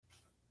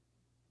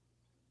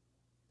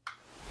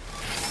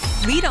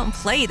We don't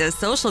play the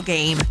social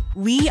game.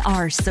 We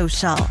are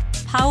social.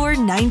 Power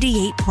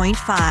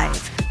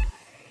 98.5.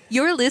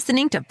 You're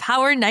listening to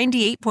Power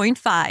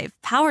 98.5,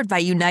 powered by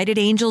United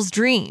Angels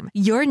Dream,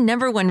 your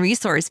number one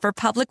resource for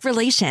public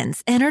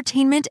relations,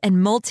 entertainment, and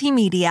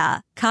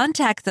multimedia.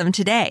 Contact them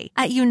today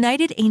at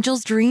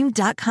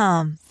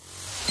unitedangelsdream.com.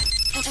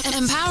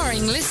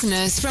 Empowering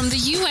listeners from the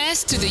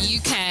US to the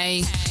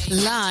UK.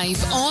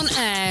 Live on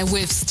air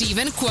with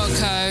Stephen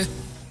Cuoco.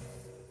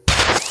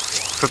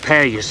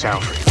 Prepare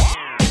yourself.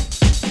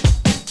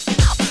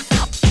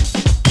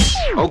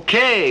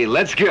 Okay,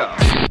 let's go.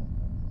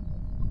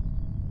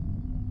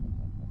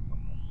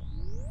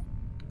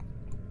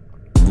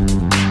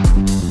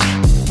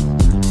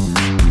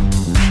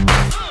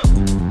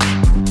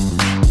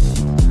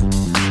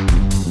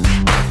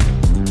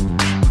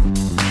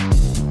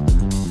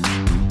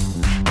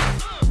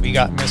 We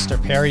got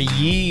Mr. Perry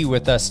Yee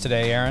with us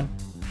today, Aaron.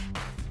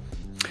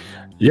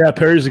 Yeah,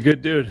 Perry's a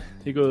good dude.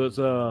 He goes,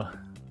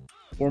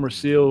 former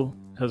SEAL,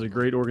 has a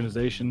great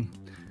organization,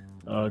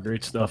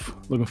 great stuff.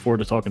 Looking forward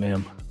to talking to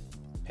him.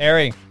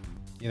 Perry,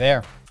 you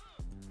there?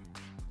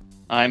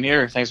 I'm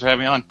here. Thanks for having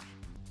me on.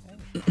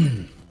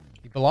 You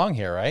belong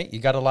here, right? You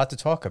got a lot to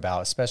talk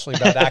about, especially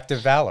about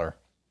active valor.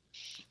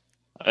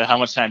 How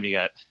much time do you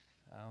got?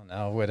 I don't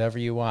know, whatever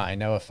you want. I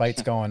know a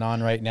fight's going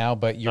on right now,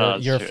 but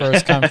you're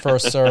first come,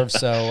 first serve.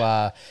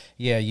 So,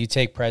 yeah, you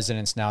take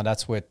precedence now.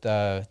 That's what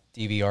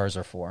DVRs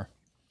are for.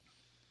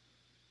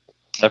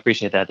 I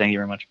appreciate that. Thank you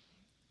very much.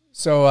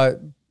 So,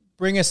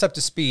 bring us up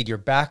to speed. Your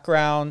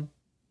background,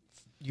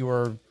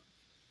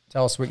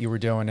 tell us what you were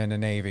doing in the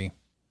Navy.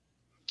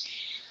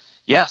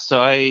 Yeah,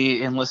 so I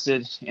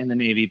enlisted in the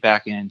Navy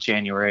back in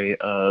January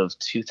of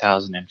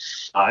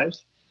 2005.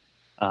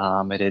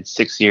 I did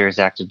 6 years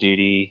active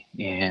duty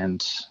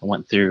and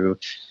went through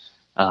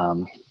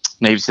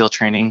Navy SEAL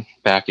training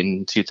back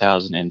in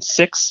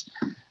 2006.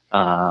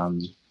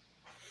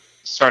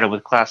 Started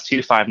with Class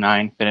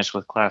 259, finished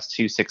with Class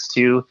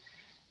 262.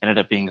 Ended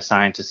up being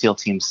assigned to SEAL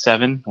Team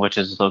 7, which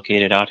is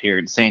located out here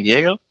in San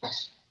Diego.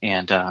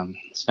 And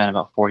spent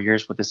about 4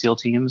 years with the SEAL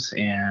teams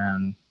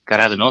and got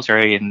out of the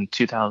military in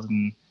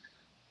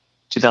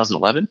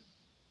 2011.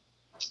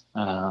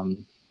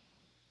 And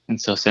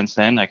so since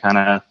then, I kind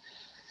of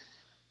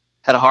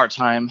had a hard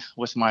time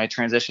with my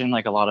transition,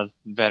 like a lot of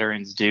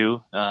veterans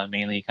do,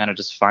 mainly kind of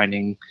just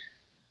finding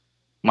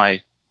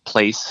my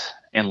place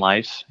in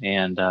life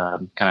and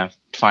kind of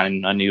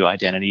finding a new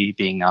identity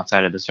being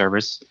outside of the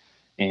service,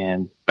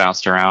 and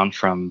bounced around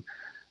from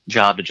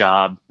job to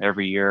job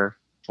every year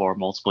for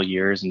multiple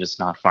years and just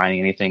not finding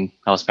anything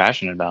I was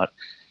passionate about.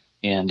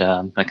 And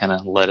that kind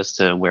of led us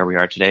to where we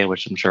are today,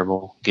 which I'm sure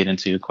we'll get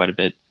into quite a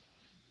bit.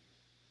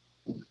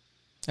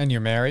 And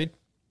you're married?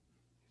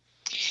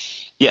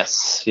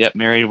 Yes. Yep.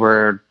 Married.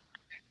 We're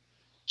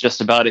just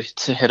about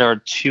to hit our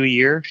 2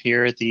 year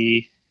here at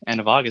the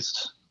end of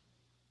August.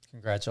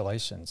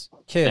 Congratulations.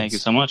 Kids? Thank you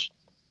so much.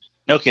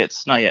 No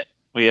kids. Not yet.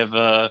 We have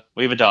a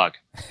dog.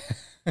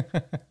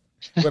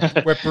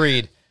 What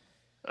breed?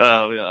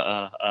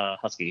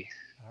 Husky.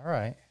 All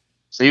right.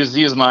 So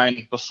he was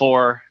mine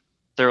before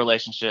the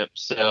relationship.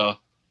 So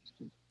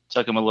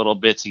took him a little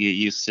bit to get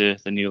used to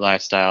the new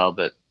lifestyle,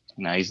 but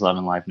he's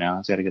loving life now.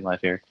 He's got a good life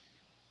here.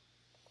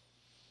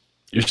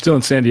 You're still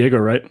in San Diego,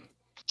 right?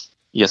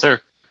 Yes,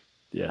 sir.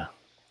 Yeah.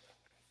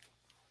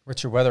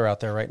 What's your weather out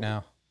there right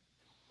now?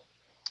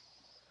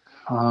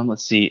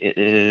 Let's see. It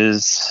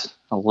is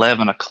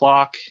 11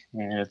 o'clock,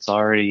 and it's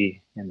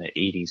already in the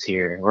 80s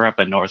here. We're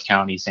up in North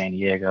County, San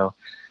Diego.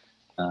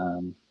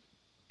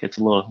 Gets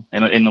a little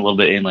in a little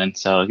bit inland,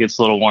 so it gets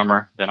a little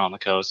warmer than on the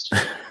coast.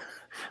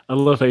 I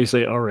love how you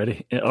say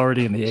already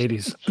in the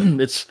 80s.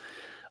 It's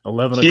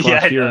 11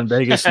 o'clock here in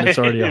Vegas, and it's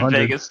already 100.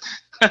 Vegas.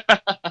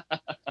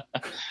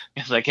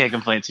 Yes, I can't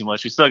complain too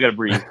much. We still got to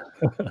breathe.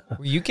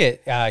 You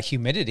get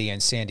humidity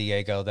in San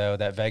Diego, though,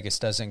 that Vegas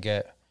doesn't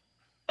get.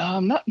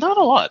 Not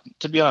a lot,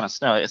 to be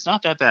honest. No, it's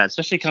not that bad,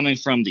 especially coming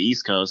from the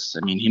East Coast.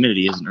 I mean,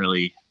 humidity isn't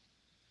really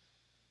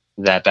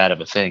that bad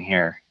of a thing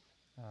here.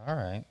 All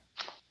right.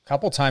 A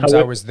couple times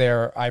I was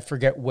there. I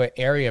forget what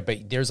area,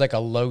 but there's like a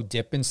low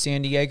dip in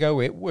San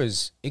Diego.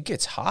 It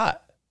gets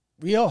hot,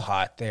 real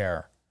hot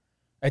there.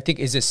 I think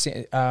is it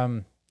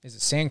San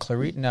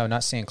Clarita? No,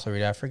 not San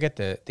Clarita. I forget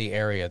the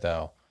area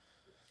though.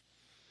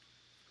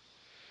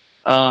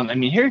 I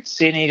mean, here in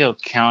San Diego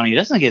County, it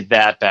doesn't get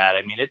that bad.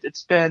 I mean,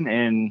 it's been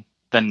in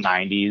the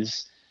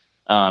 90s,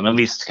 at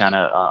least kind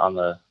of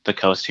on the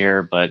coast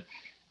here. But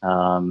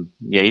yeah,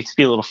 you have to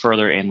be a little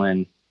further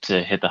inland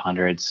to hit the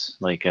hundreds,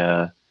 like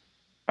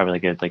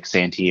probably like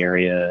Santee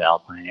area,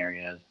 Alpine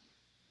area,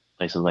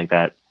 places like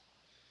that.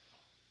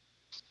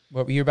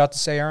 What were you about to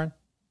say, Aaron?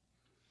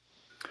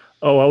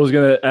 Oh, I was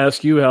going to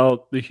ask you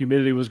how the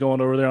humidity was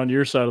going over there on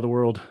your side of the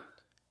world.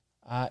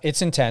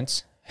 It's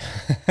intense.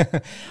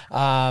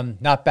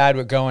 Not bad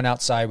with going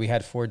outside. We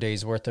had 4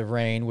 days worth of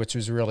rain, which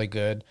was really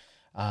good.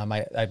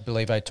 I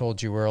believe I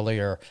told you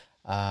earlier,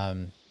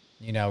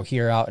 You know,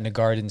 here out in the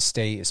Garden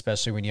State,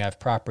 especially when you have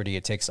property,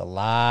 it takes a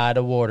lot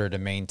of water to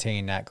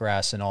maintain that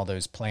grass and all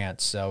those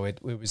plants. So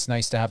it was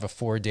nice to have a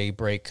 4-day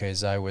break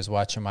because I was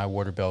watching my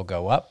water bill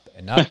go up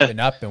and up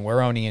and up, and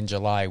we're only in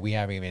July. We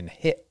haven't even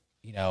hit,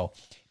 you know,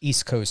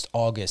 East Coast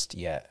August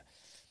yet.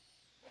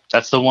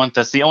 That's the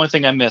only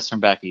thing I miss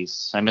from back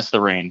east. I miss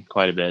the rain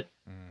quite a bit.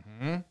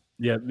 Mm-hmm.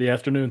 Yeah, the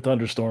afternoon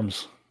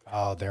thunderstorms.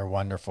 Oh, they're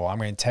wonderful. I'm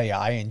going to tell you,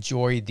 I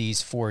enjoyed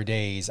these 4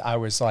 days. I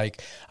was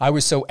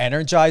so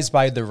energized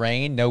by the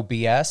rain, no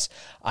BS.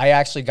 I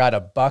actually got a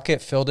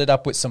bucket, filled it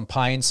up with some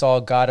Pine Sol,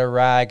 got a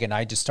rag, and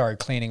I just started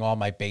cleaning all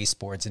my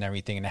baseboards and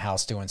everything in the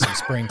house, doing some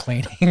spring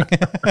cleaning.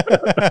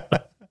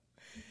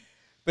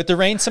 But the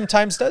rain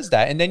sometimes does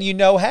that. And then, you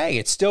know, hey,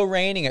 it's still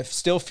raining. It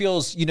still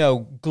feels, you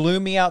know,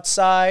 gloomy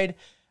outside.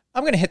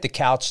 I'm going to hit the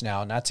couch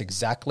now. And that's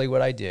exactly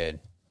what I did.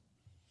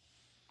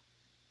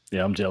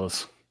 Yeah, I'm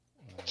jealous.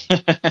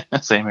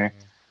 Same here.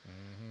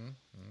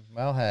 Mm-hmm.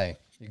 Well, hey,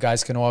 you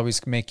guys can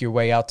always make your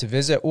way out to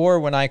visit, or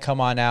when I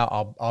come on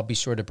out, I'll be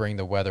sure to bring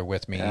the weather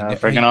with me.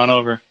 Bring on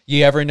over.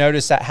 You ever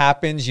notice that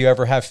happens? You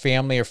ever have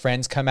family or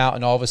friends come out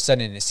and all of a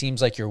sudden it seems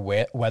like your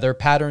weather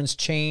patterns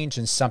change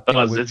and something?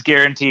 It's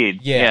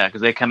guaranteed. Yeah,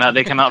 because they come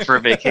out for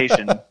a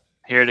vacation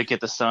here to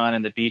get the sun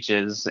and the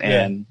beaches,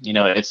 and you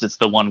know it's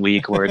the 1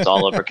 week where it's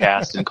all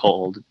overcast and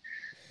cold.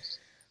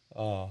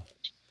 Oh,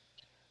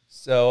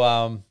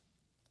 so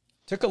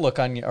took a look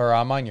I'm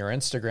on your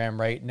Instagram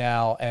right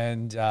now,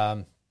 and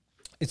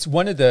it's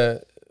one of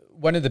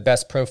the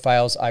best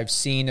profiles I've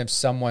seen of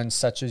someone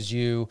such as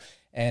you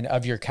and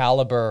of your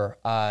caliber.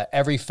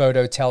 Every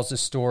photo tells a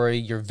story.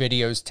 Your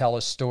videos tell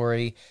a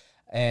story,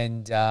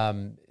 and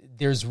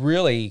there's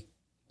really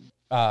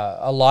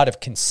a lot of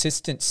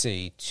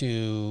consistency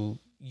to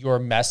your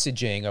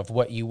messaging of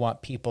what you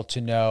want people to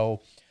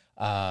know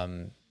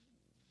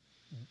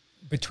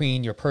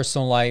between your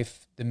personal life,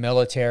 the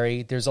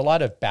military. There's a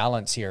lot of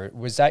balance here.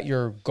 Was that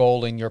your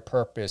goal and your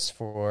purpose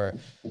for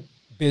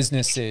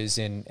businesses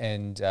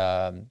and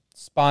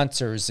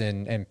sponsors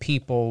and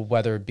people,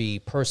 whether it be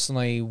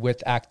personally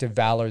with Active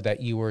Valor,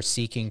 that you were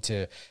seeking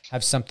to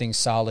have something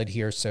solid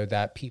here so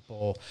that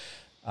people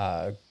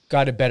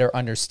got a better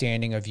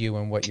understanding of you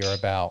and what you're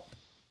about?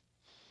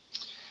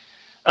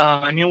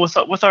 I mean,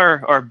 with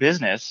our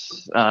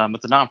business,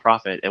 with the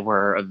nonprofit,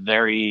 we're a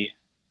very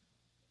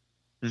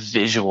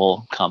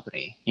visual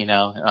company. You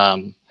know,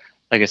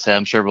 like I said,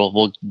 I'm sure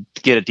we'll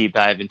get a deep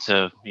dive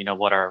into, you know,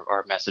 what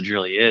our message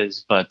really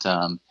is, but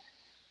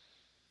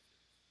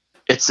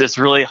it's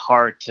really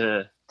hard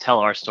to tell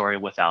our story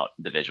without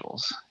the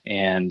visuals.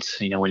 And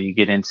you know, when you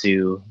get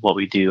into what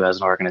we do as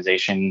an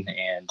organization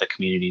and the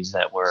communities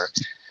that we're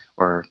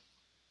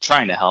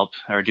trying to help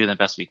or do the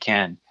best we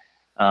can,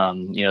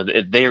 you know,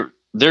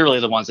 they're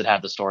really the ones that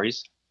have the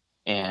stories,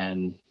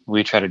 and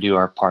we try to do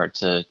our part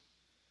to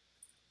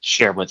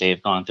share what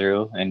they've gone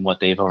through and what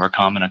they've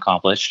overcome and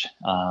accomplished.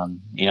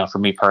 You know, for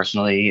me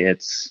personally,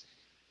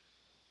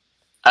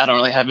 I don't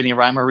really have any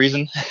rhyme or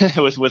reason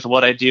with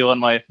what I do on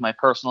my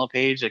personal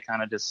page. It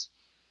kind of just,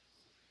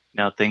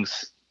 you know,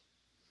 things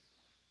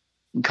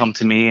come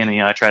to me, and, you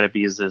know, I try to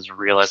be as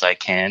real as I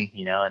can,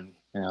 you know, and,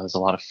 you know, there's a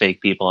lot of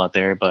fake people out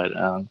there, but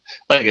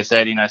like I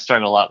said, you know, I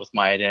struggle a lot with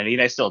my identity,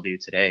 and I still do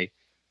today.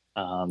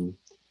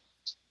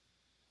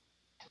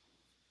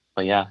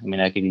 But yeah, I mean,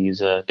 I could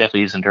definitely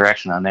use some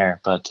direction on there.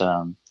 But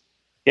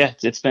yeah,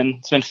 it's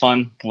been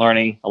fun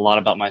learning a lot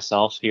about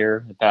myself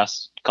here the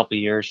past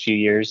few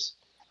years,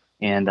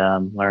 and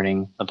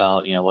learning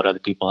about, you know, what other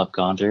people have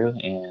gone through,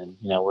 and,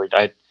 you know,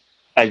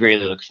 I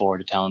greatly look forward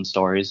to telling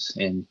stories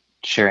and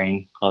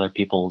sharing other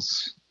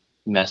people's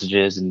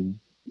messages and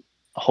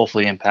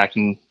hopefully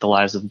impacting the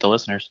lives of the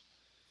listeners.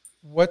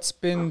 What's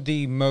been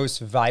the most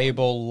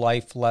valuable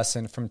life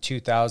lesson from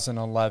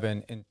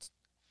 2011 and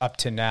up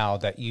to now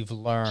that you've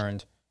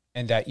learned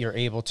and that you're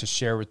able to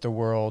share with the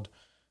world,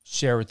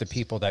 share with the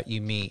people that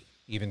you meet,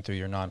 even through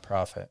your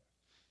nonprofit?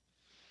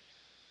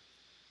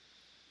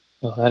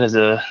 Well, that is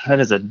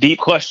a deep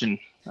question,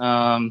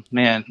 man.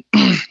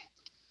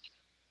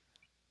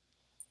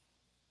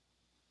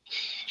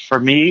 For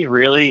me,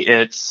 really,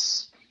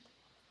 it's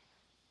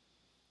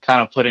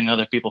kind of putting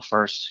other people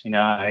first. You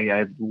know,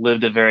 I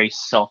lived a very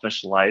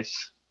selfish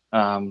life,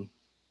 coming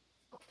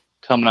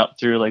up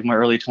through like my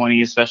early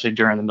 20s, especially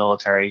during the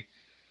military.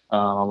 A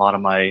lot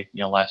of my, you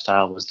know,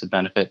 lifestyle was to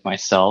benefit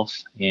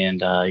myself,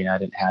 and you know, I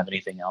didn't have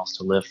anything else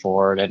to live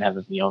for. I didn't have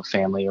a, you know,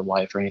 family or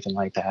wife or anything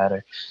like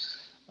that.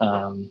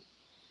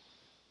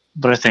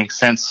 But I think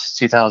since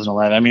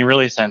 2011, I mean,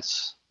 really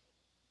since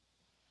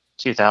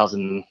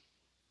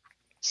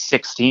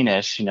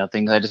 2016-ish, you know,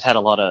 things, I just had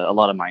a lot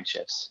of mind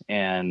shifts,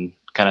 and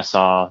kind of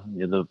saw,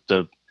 you know,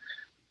 the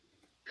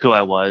who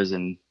I was,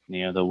 and,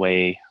 you know, the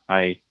way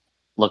I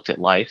looked at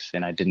life,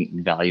 and I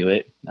didn't value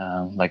it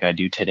like I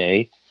do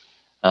today.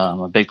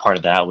 A big part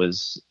of that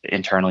was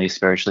internally,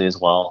 spiritually as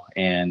well,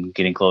 and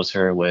getting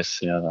closer with,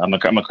 you know,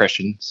 I'm a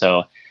Christian,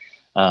 so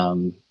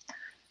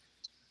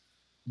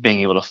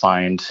being able to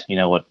find, you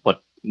know,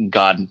 what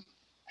God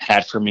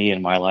had for me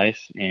in my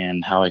life,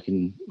 and how I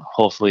can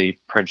hopefully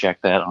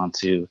project that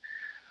onto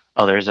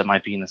others that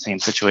might be in the same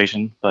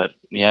situation. But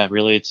yeah,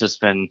 really, it's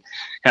just been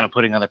kind of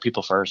putting other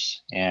people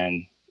first,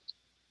 and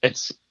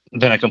it's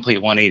been a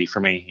complete 180 for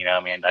me. You know,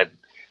 I mean,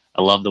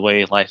 I love the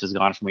way life has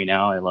gone for me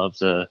now. I love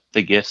the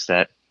gifts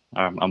that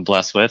I'm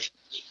blessed with,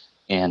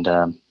 and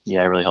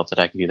yeah, I really hope that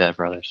I can do that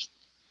for others.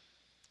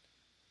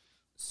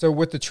 So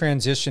with the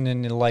transition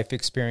in the life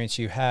experience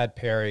you had,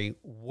 Perry,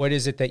 what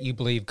is it that you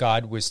believe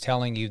God was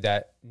telling you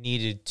that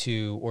needed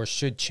to or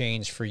should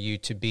change for you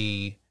to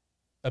be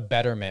a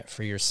betterment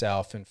for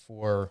yourself and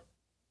for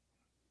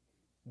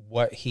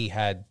what he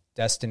had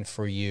destined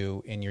for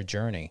you in your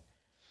journey?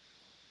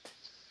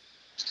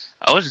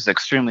 I was just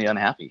extremely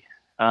unhappy.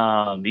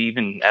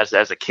 Even as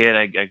a kid,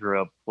 I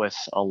grew up with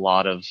a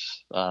lot of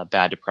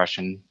bad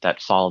depression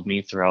that followed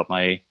me throughout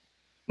my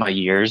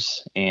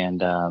years.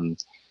 And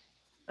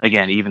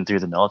again, even through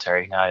the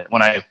military,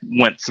 when I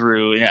went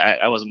through,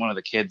 I wasn't one of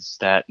the kids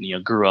that,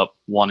 grew up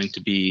wanting to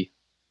be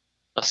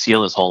a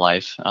SEAL his whole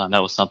life.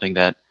 That was something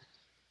that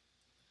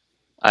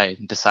I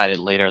decided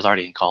later. I was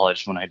already in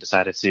college when I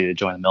decided to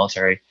join the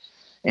military.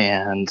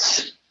 And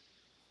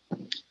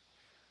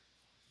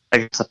I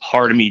guess a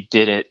part of me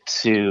did it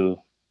to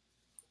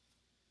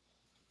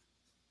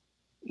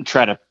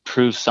try to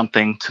prove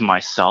something to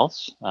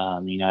myself. I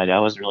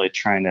wasn't really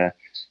trying to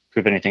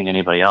prove anything to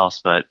anybody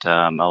else, but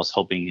I was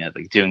hoping that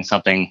doing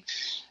something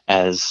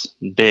as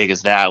big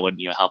as that would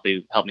help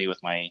me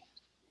with my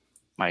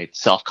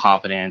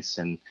self-confidence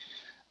and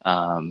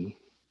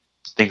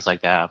things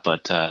like that.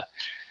 But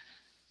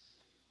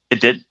it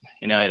did.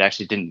 It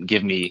actually didn't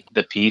give me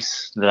the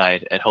peace that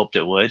I had hoped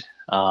it would.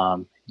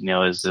 It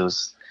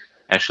was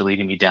actually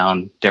leading me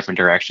down different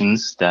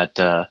directions that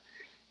I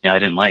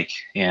didn't like.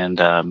 And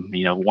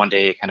one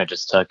day it kind of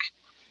just took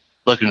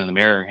looking in the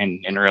mirror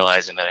and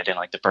realizing that I didn't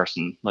like the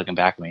person looking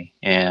back at me,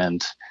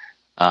 and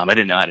I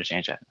didn't know how to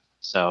change that.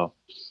 So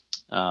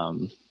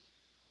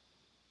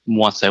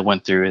once I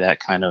went through that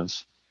kind of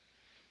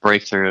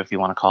breakthrough, if you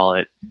want to call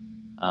it,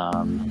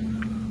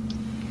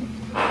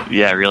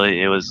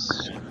 really, it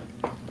was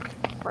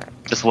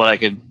just what I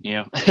could,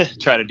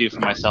 try to do for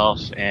myself.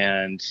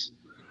 And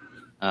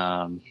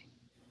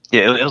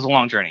it was a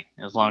long journey.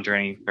 It was a long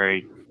journey,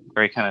 very,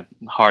 very kind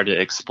of hard to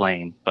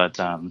explain, but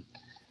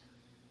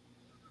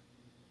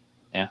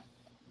yeah.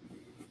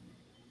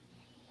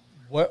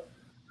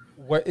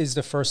 What is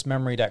the first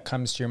memory that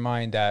comes to your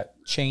mind that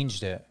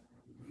changed it?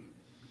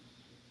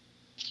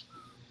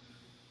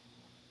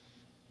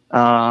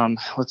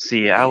 Let's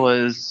see. It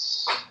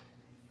was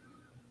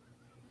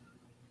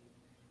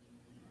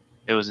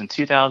in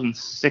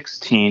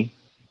 2016.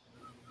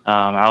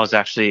 I was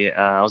actually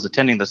I was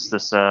attending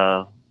this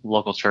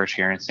local church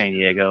here in San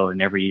Diego,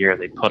 and every year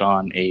they put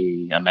on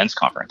a men's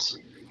conference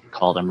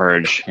called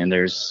Emerge, and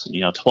there's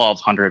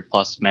 1,200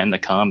 plus men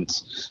that come.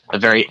 It's a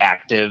very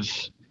active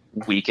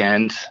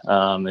weekend.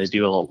 They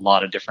do a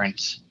lot of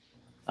different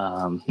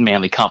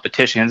manly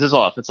competitions. It's a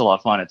lot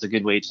of fun. It's a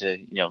good way to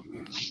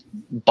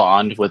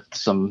bond with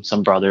some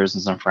brothers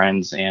and some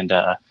friends. And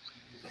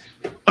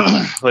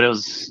but it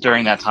was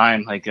during that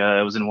time,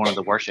 it was in one of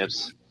the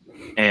worships,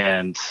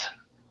 and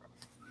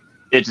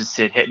it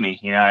hit me.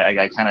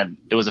 I kind of,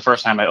 it was the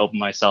first time I opened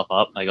myself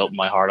up. I opened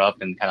my heart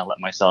up and kind of let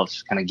myself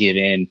kind of give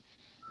in.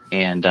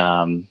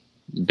 And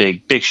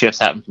big shifts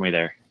happened for me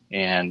there.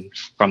 And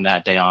from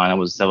that day on,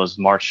 that was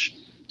March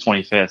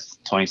 25th,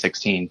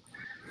 2016.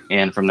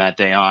 And from that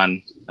day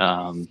on,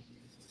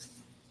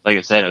 like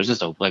I said, it was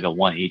just like a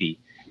 180.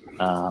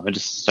 I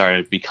just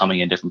started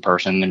becoming a different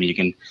person. I mean, you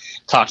can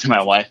talk to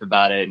my wife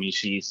about it. I mean,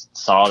 she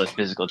saw the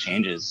physical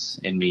changes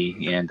in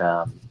me, and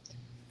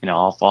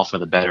all for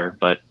the better.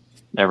 But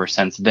ever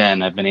since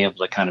then, I've been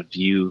able to kind of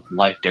view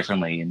life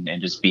differently and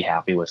just be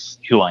happy with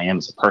who I am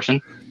as a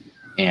person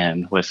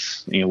and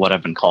with what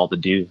I've been called to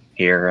do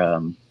here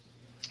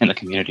in the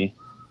community.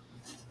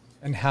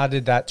 And how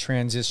did that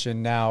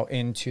transition now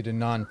into the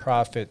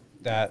nonprofit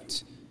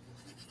that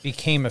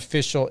became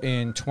official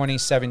in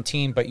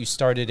 2017, but you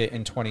started it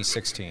in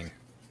 2016?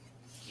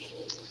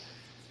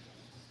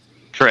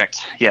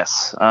 Correct.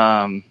 Yes.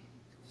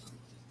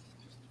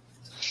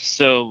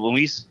 So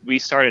when we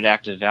started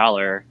Active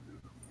Valor,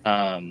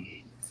 I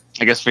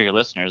guess for your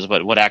listeners,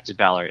 what Active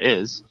Valor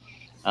is,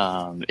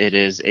 it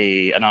is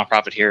a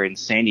nonprofit here in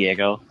San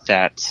Diego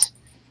that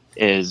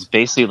is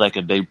basically like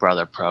a Big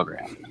Brother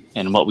program.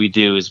 And what we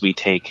do is we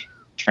take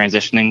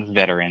transitioning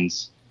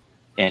veterans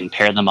and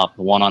pair them up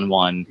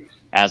one-on-one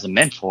as a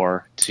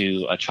mentor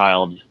to a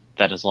child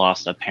that has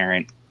lost a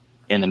parent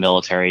in the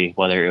military,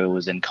 whether it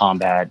was in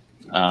combat,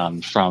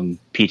 from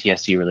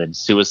PTSD related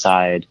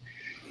suicide.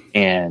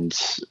 And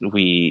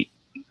we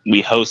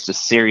host a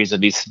series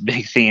of these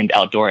big themed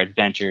outdoor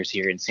adventures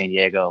here in San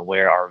Diego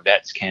where our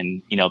vets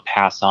can,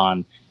 pass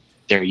on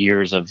their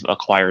years of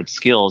acquired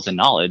skills and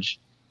knowledge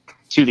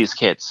to these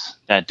kids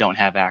that don't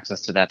have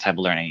access to that type of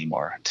learning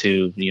anymore,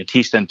 to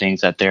teach them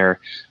things that their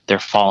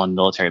fallen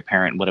military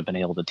parent would have been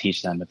able to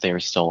teach them if they were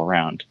still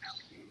around.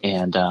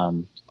 And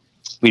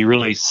we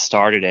really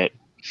started it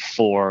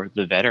for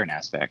the veteran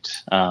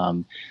aspect.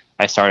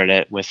 I started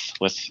it with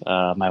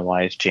my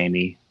wife,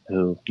 Jamie,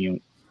 who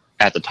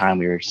at the time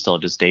we were still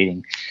just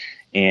dating,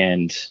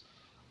 and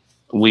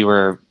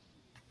I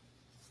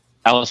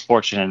was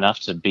fortunate enough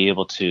to be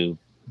able to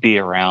be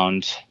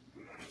around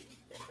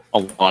a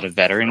lot of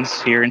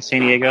veterans here in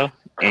San Diego,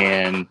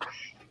 and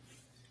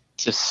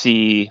to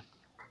see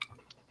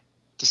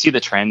the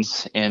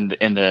trends and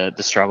the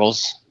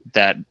struggles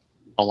that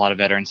a lot of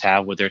veterans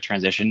have with their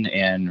transition,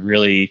 and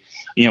really,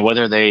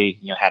 whether they,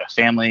 had a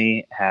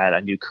family, had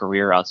a new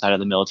career outside of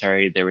the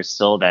military, there was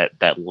still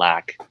that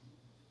lack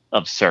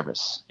of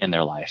service in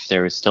their life.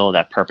 There was still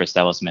that purpose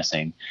that was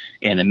missing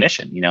in the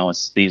mission.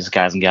 It's these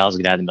guys and gals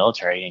get out of the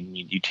military, and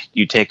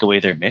you take away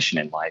their mission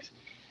in life.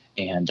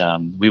 And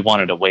we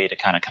wanted a way to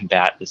kind of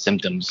combat the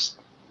symptoms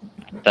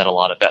that a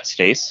lot of vets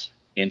face.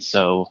 And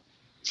so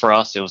for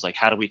us, it was like,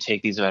 how do we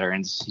take these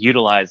veterans,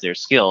 utilize their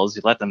skills,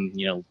 let them,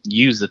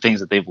 use the things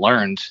that they've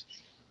learned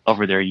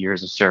over their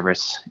years of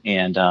service.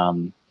 And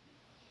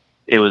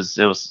it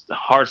was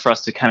hard for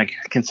us to kind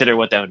of consider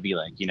what that would be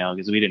like,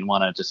 because we didn't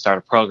want to just start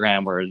a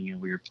program where, we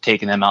were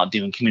taking them out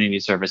doing community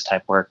service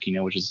type work,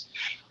 which is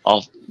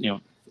all,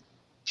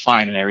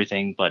 fine and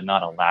everything, but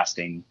not a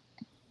lasting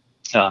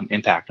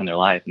impact on their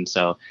life. And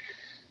so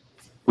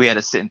we had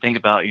to sit and think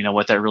about,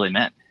 what that really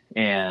meant,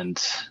 and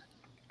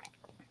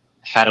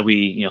how do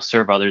we,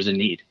 serve others in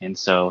need. And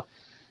so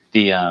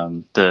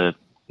the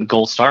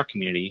Gold Star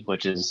community,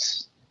 which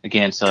is,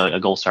 again, so a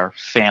Gold Star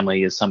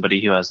family is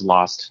somebody who has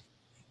lost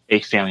a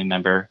family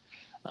member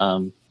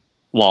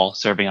while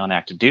serving on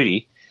active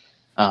duty.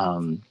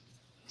 The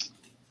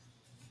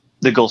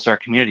Gold Star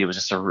community was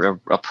just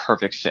a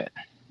perfect fit.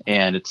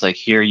 And it's like,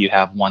 here you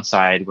have one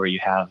side where you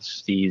have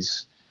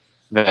these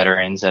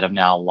veterans that have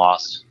now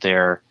lost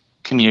their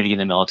community in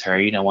the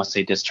military. Once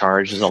they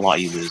discharge, there's a lot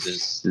you lose.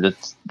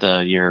 Is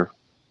your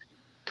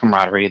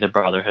camaraderie, the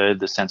brotherhood,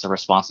 the sense of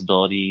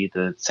responsibility,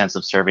 the sense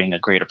of serving a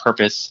greater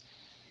purpose.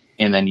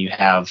 And then you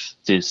have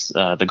this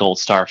the Gold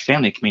Star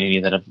family community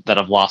that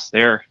have lost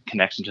their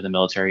connection to the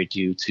military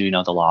due to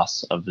the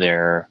loss of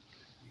their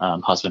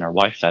husband or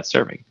wife that's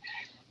serving.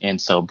 And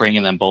so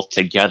bringing them both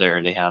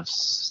together, they have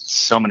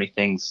so many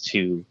things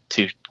to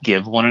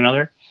give one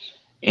another.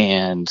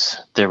 And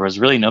there was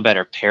really no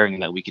better pairing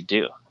that we could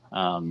do.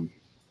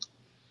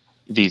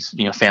 These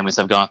families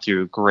have gone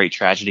through great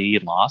tragedy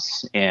and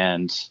loss,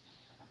 and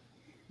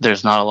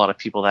there's not a lot of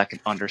people that can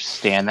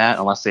understand that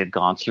unless they've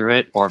gone through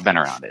it or been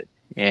around it.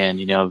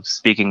 And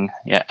speaking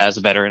as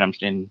a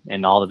veteran,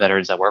 and all the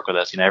veterans that work with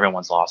us,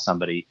 everyone's lost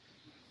somebody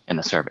in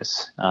the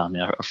service,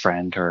 a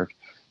friend or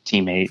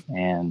teammate.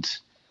 And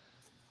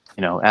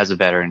as a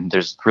veteran,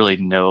 there's really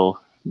no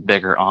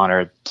bigger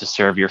honor to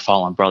serve your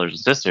fallen brothers and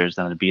sisters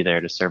than to be there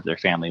to serve their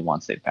family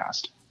once they've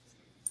passed.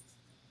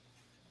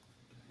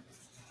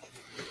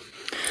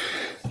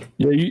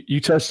 Yeah, you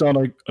touched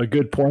on a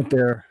good point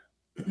there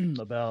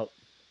about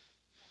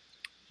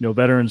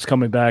veterans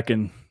coming back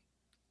and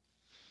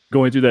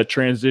going through that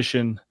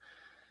transition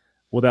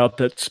without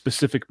that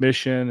specific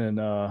mission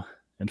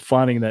and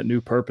finding that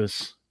new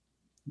purpose.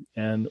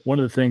 And one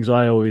of the things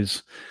I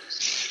always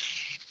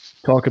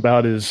talk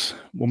about is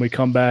when we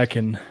come back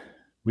and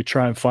we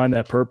try and find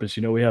that purpose,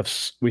 we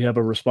have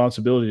a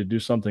responsibility to do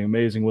something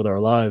amazing with our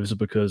lives,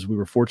 because we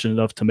were fortunate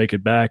enough to make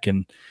it back,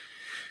 and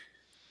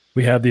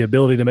we have the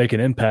ability to make an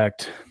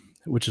impact,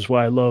 which is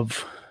why I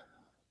love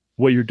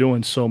what you're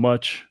doing so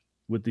much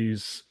with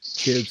these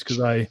kids. Because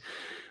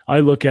I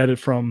look at it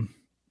from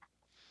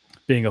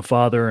being a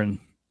father, and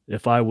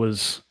if I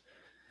was,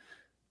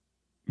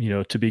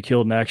 to be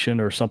killed in action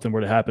or something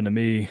were to happen to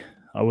me,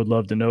 I would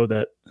love to know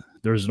that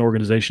there's an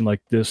organization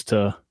like this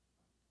to,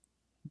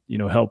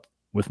 help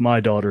with my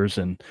daughters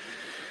and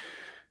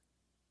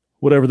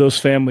whatever those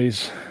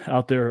families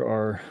out there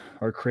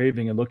are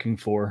craving and looking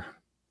for.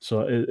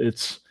 So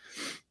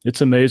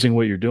it's amazing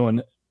what you're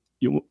doing.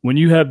 When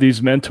you have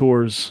these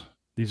mentors,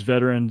 these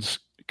veterans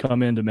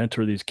come in to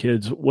mentor these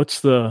kids,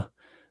 what's the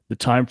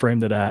time frame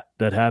that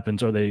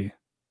happens? Are they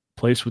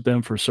placed with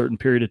them for a certain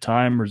period of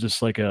time, or is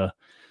this like an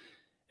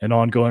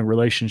ongoing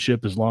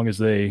relationship as long as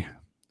they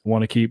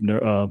want to keep,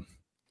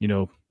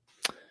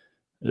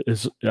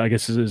 is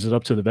it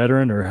up to the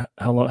veteran, or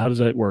how does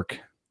that work?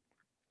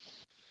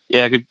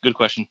 Yeah, good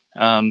question.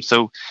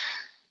 So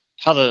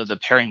how the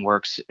pairing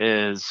works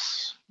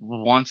is,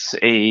 once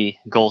a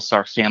Gold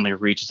Star family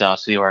reaches out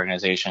to the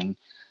organization,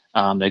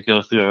 they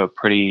go through a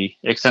pretty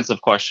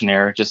extensive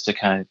questionnaire just to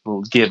kind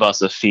of give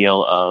us a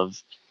feel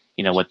of,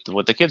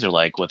 what the kids are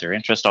like, what their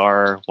interests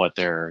are, what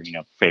their,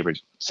 favorite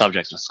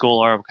subjects in school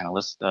are, what kind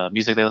of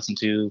music they listen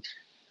to,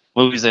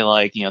 movies they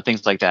like,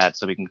 things like that.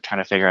 So we can try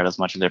to figure out as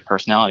much of their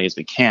personality as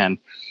we can.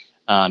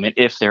 And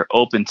if they're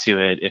open to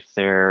it, if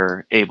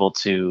they're able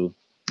to,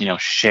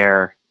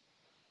 share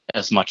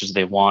as much as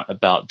they want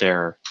about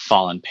their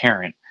fallen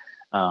parent,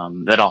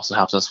 that also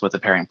helps us with the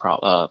pairing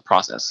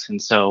process.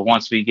 And so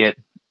once we get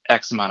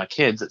X amount of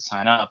kids that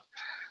sign up,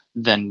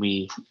 then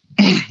we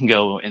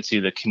go into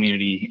the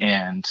community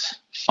and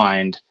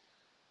find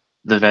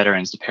the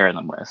veterans to pair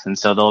them with. And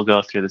so they'll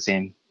go through the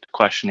same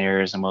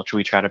questionnaires, and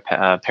we try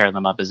to pair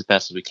them up as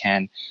best as we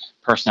can,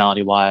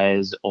 personality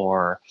wise,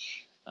 or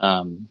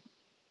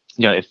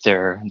if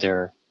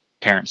their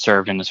parents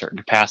served in a certain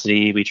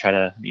capacity, we try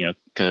to,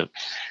 to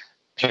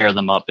pair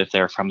them up if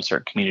they're from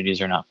certain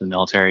communities or not from the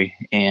military.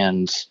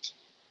 And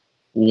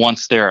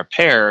once they're a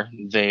pair,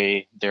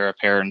 they're a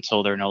pair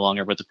until they're no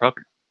longer with the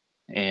program.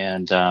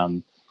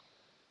 And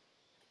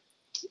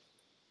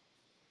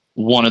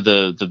one of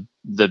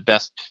the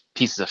best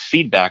pieces of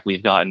feedback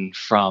we've gotten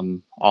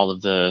from all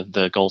of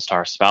the Gold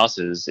Star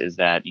spouses is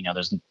that,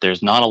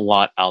 there's not a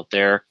lot out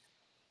there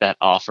that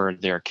offer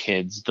their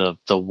kids the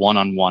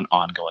one-on-one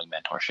ongoing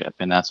mentorship.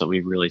 And that's what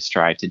we really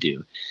strive to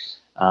do.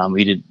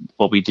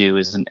 What we do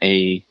isn't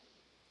a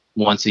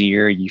once a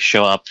year, you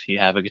show up, you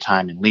have a good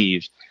time and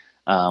leave.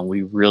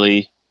 We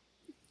really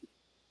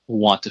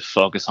want to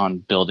focus on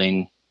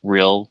building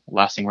real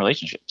lasting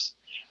relationships.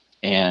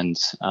 And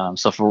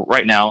so for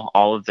right now,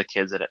 all of the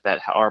kids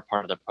that are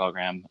part of the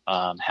program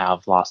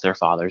have lost their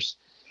fathers.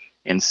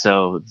 And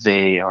so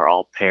they are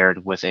all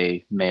paired with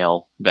a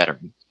male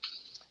veteran.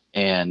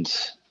 And,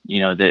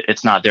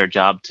 it's not their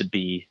job to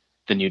be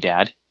the new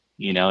dad.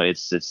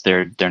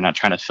 They're not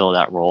trying to fill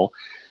that role,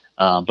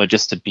 but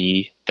just to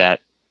be that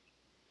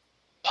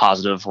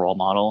positive role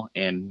model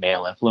and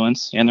male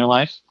influence in their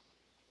life.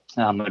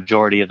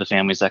 Majority of the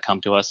families that come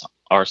to us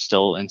are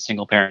still in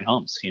single parent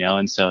homes,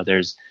 and so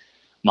there's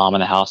mom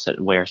in the house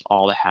that wears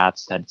all the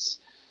hats, that's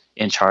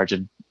in charge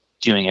of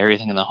doing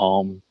everything in the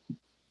home,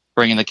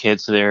 bringing the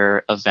kids to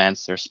their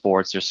events, their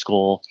sports, their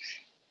school.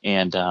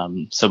 And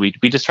so we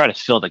just try to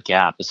fill the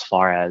gap as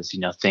far as,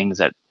 things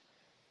that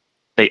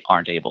they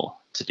aren't able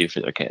to do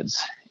for their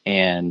kids.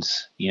 And,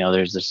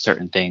 there's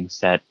certain things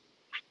that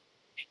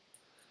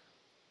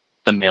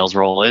the male's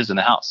role is in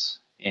the house.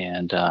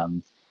 And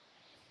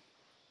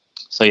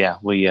so, yeah,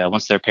 we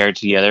once they're paired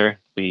together,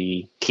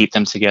 we keep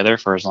them together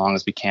for as long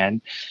as we can.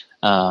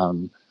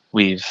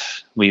 We've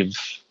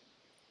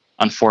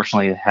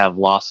unfortunately have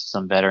lost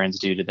some veterans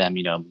due to them,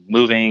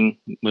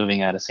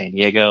 moving out of San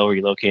Diego,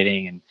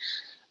 relocating. And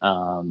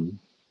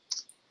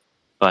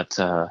but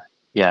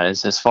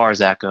as far as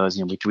that goes,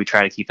 we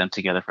try to keep them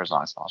together for as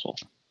long as possible.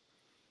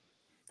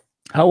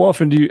 How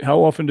often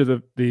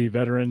do the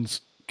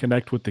veterans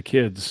connect with the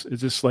kids? Is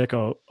this like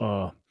a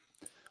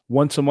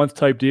once a month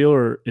type deal,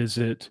 or is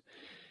it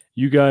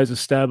you guys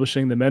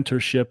establishing the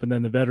mentorship and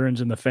then the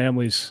veterans and the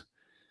families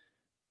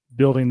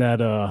building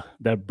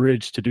that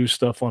bridge to do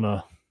stuff on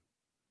a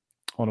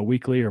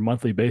weekly or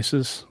monthly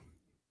basis?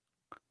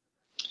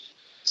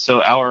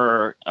 So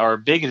our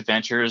big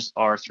adventures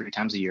are 3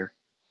 times a year.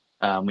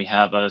 We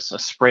have a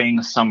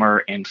spring,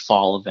 summer, and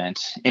fall event.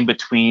 In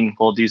between,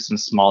 we'll do some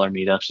smaller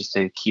meetups just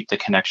to keep the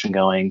connection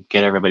going,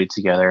 get everybody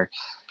together.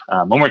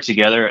 When we're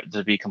together,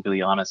 to be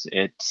completely honest,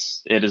 it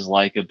is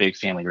like a big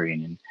family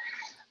reunion.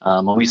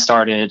 When we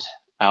started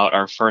out,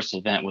 our first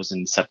event was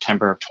in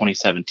September of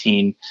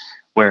 2017,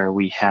 where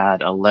we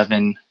had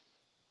 11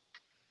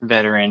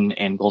 veteran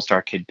and Gold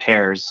Star kid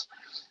pairs.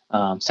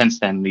 Since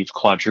then, we've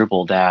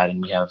quadrupled that,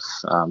 and we have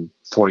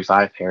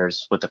 45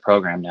 pairs with the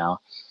program now.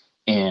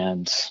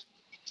 And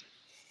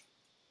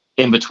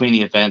in between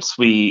the events,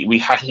 we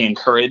highly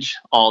encourage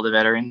all the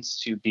veterans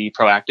to be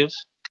proactive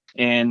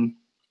in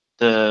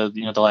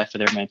the life of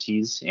their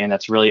mentees, and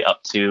that's really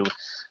up to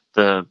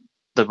the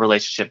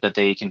relationship that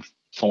they can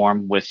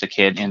form with the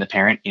kid and the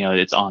parent.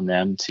 It's on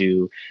them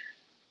to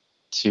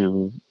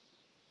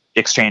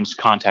exchange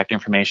contact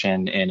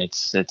information, and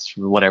it's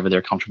whatever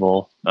their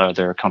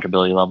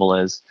comfortability level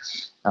is.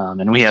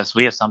 And we have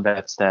some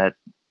vets that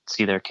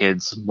see their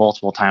kids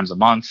multiple times a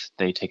month.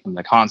 They take them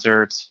to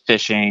concerts,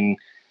 fishing.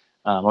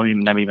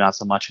 Maybe not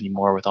so much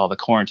anymore with all the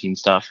quarantine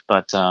stuff,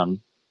 but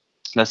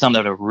that's some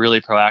that are really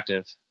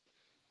proactive,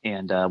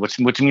 and which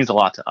means a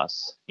lot to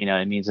us.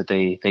 It means that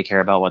they care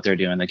about what they're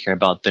doing. They care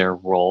about their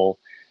role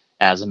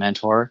as a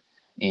mentor.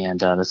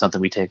 And that's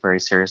something we take very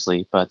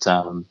seriously. But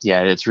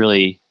it's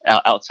really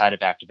outside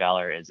of Active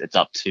Valor. It's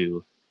up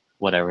to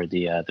whatever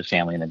the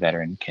family and the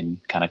veteran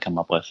can kind of come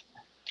up with.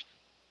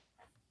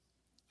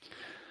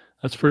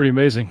 That's pretty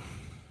amazing.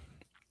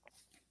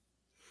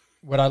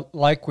 What I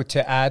like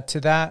to add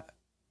to that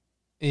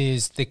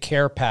is the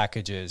care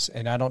packages.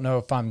 And I don't know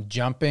if I'm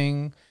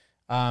jumping.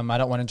 I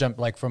don't want to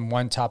jump from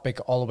one topic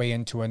all the way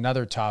into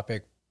another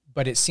topic,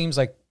 but it seems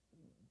like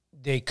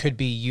they could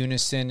be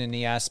unison in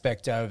the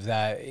aspect of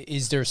that.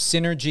 Is there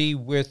synergy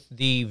with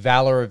the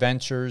Valor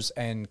Adventures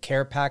and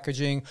care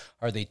packaging?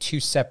 Are they two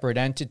separate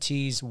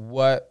entities?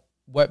 What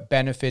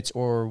benefits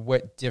or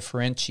what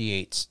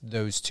differentiates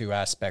those two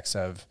aspects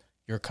of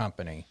your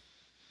company?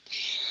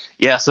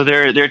 Yeah, so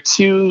they're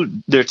two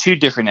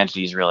different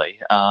entities, really.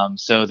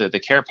 So the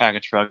care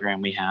package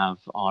program we have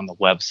on the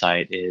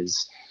website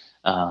is,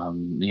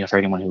 for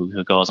anyone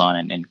who goes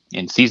on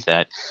and sees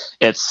that,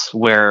 it's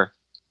where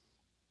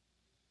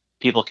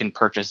people can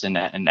purchase an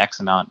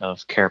X amount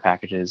of care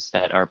packages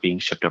that are being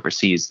shipped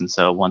overseas. And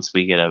so once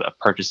we get a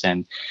purchase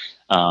in,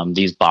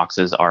 these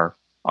boxes are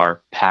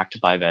packed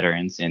by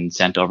veterans and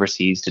sent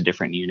overseas to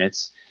different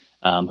units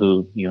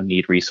who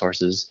need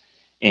resources.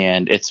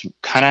 And it's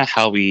kind of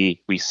how we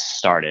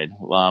started.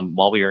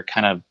 While we were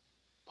kind of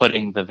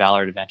putting the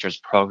Valor Adventures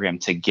program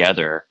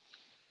together,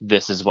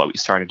 this is what we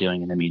started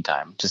doing in the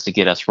meantime, just to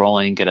get us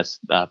rolling, get us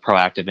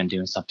proactive in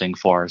doing something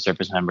for our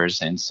service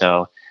members. And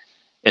so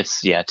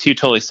it's, two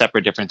totally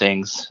separate different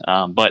things.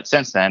 But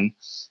since then,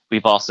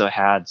 we've also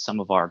had some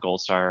of our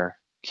Gold Star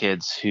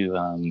kids who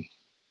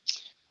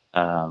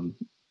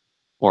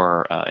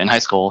were in high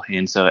school.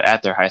 And so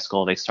at their high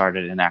school, they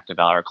started an Active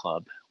Valor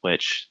Club,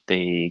 which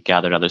they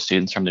gathered other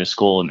students from their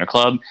school and their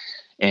club.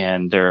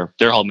 And their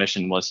whole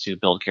mission was to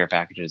build care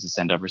packages to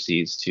send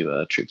overseas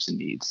to troops in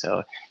need.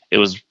 So it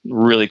was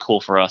really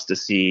cool for us to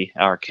see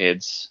our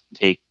kids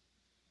take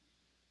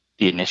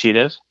the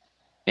initiative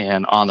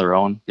and on their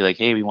own be like,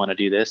 hey, we want to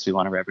do this. We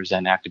want to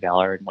represent Active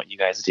Valor and what you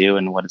guys do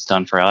and what it's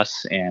done for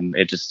us. And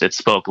it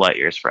spoke light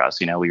years for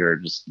us. We were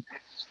just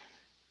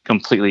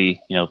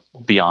completely,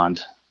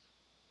 beyond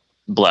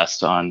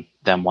blessed on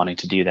them wanting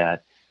to do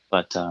that.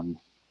 But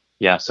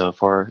so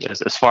for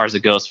as far as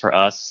it goes for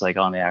us, like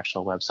on the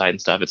actual website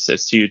and stuff, it's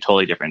two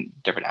totally different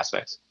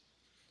aspects.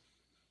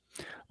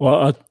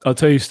 Well, I'll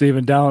tell you,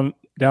 Stephen, down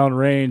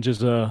range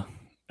as a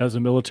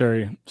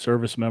military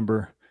service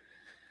member,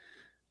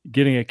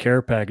 getting a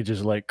care package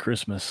is like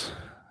Christmas.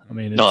 I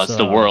mean, it's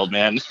the world,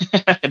 man.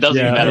 It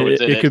doesn't even matter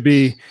what's in it. It could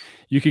be,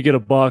 you could get a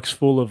box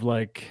full of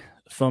like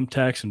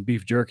thumbtacks and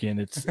beef jerky, and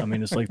it's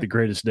like the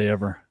greatest day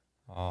ever.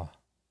 Oh.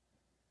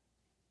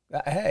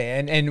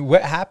 Hey, and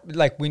what happened,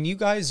 like when you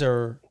guys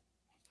are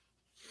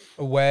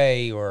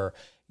away or,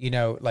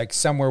 like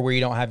somewhere where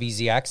you don't have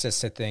easy access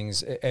to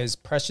things, as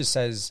precious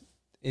as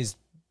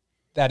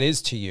that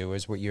is to you,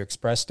 is what you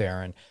expressed,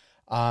 Aaron,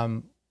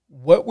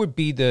 what would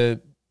be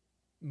the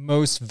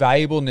most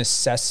valuable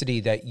necessity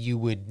that you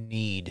would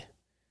need,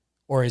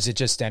 or is it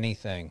just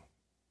anything?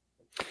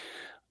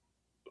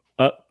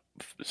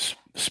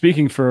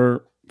 Speaking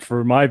for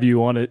my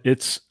view on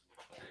it,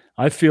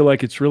 I feel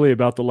like it's really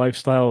about the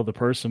lifestyle of the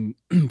person.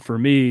 For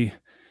me,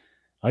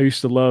 I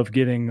used to love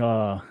getting,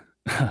 you're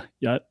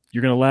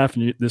going to laugh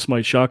and this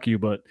might shock you,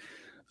 but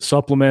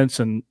supplements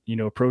and,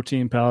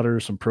 protein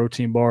powders, some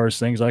protein bars,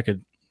 things I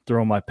could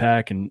throw in my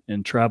pack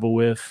and travel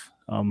with.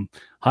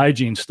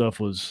 Hygiene stuff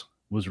was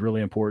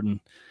really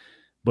important,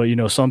 but,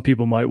 some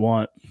people might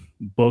want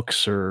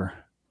books or,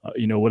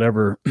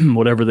 whatever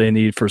they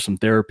need for some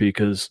therapy,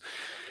 because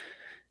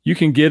you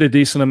can get a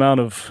decent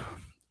amount of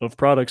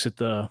products at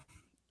the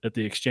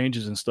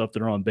exchanges and stuff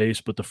that are on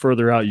base, but the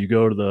further out you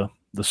go to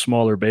the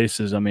smaller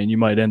bases, I mean, you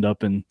might end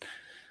up in,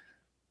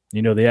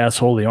 the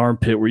asshole, the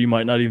armpit, where you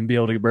might not even be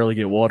able to barely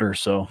get water.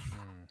 So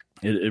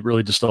it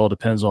really just all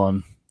depends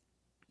on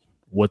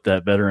what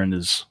that veteran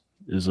is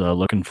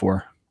looking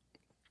for.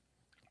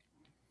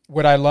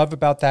 What I love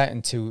about that,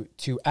 and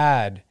to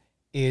add,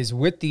 is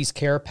with these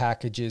care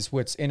packages,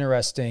 what's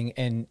interesting,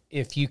 and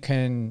if you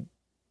can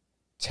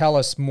tell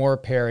us more,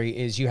 Perry,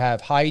 is you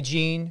have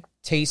hygiene,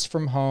 taste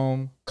from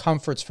home,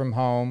 comforts from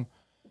home,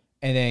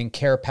 and then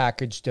care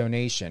package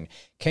donation.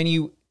 Can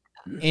you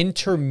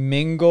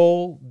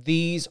intermingle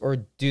these, or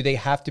do they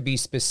have to be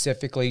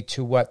specifically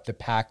to what the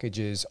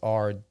packages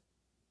are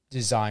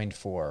designed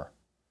for?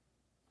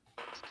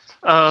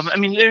 I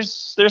mean,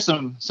 there's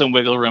some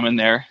wiggle room in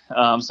there.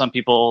 Some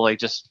people like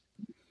just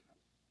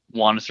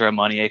want to throw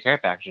money at care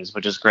packages,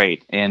 which is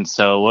great. And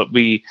so what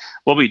we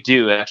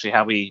do, actually,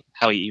 how we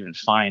even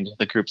find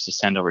the groups to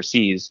send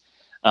overseas,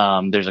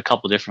 there's a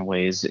couple different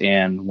ways.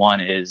 And one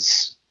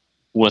is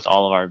with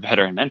all of our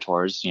veteran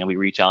mentors. We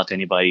reach out to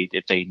anybody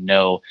if they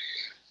know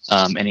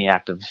any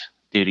active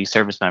duty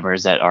service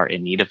members that are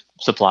in need of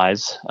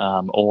supplies,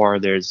 or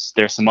there's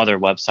some other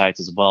websites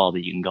as well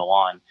that you can go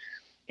on,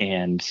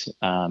 and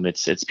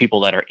it's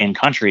people that are in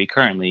country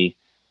currently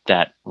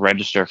that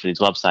register for these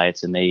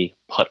websites, and they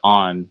put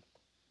on,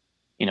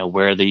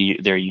 where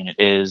their unit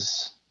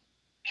is,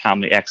 how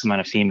many X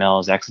amount of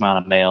females, X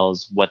amount of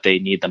males, what they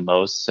need the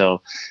most.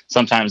 So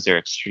sometimes they're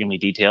extremely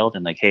detailed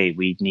and like, hey,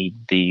 we need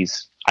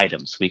these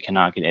items. We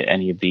cannot get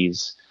any of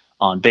these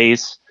on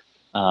base.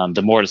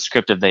 The more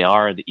descriptive they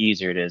are, the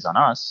easier it is on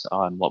us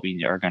on what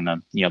we are going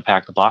to,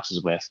 pack the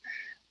boxes with.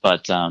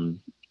 But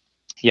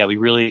we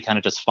really kind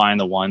of just find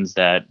the ones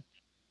that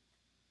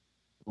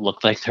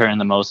look like they're in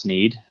the most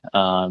need.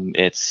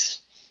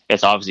 It's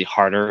obviously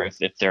harder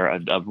if they're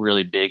a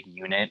really big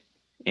unit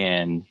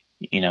and,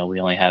 we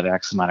only have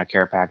X amount of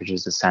care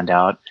packages to send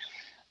out.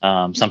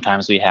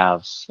 Sometimes we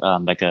have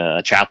like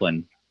a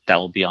chaplain that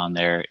will be on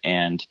there,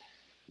 and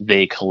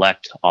they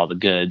collect all the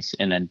goods,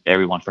 and then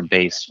everyone from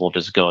base will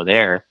just go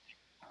there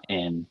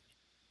and,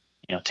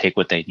 take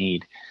what they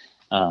need.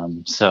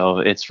 So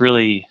it's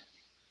really,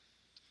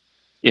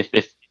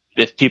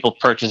 if people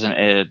purchase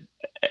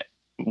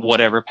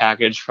whatever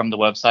package from the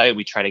website,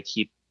 we try to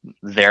keep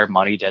their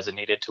money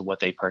designated to what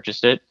they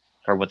purchased it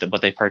or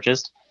what they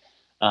purchased.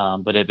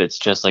 But if it's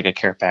just like a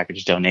care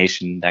package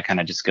donation, that kind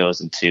of just goes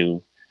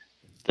into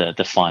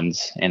the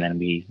funds, and then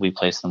we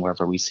place them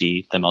wherever we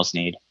see the most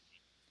need.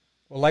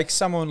 Well, like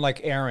someone like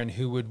Aaron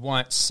who would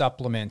want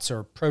supplements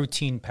or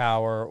protein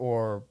power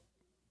or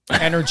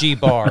energy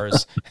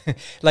bars,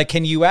 like,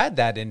 can you add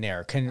that in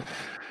there? Can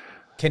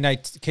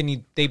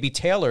they be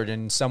tailored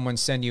and someone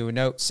send you a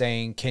note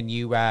saying, can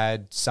you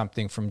add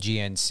something from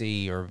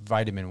GNC or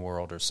Vitamin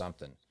World or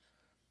something?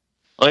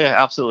 Oh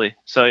yeah, absolutely.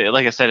 So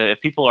like I said, if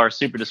people are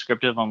super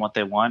descriptive on what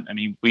they want, I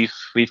mean, we've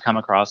come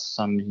across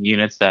some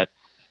units that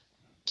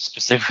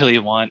specifically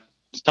want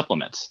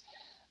supplements,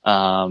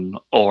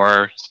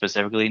 or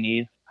specifically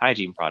need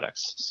hygiene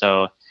products.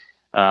 So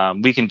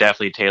we can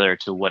definitely tailor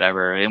to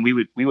whatever, and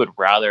we would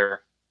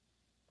rather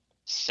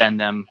send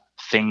them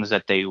things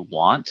that they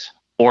want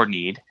or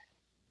need,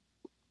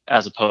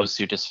 as opposed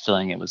to just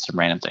filling it with some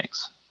random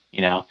things, you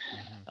know.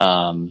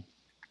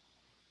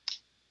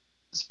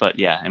 But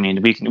yeah, I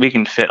mean, we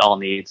can fit all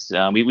needs.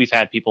 We've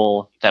had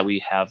people that we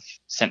have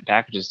sent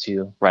packages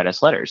to write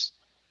us letters,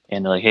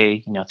 and they're like,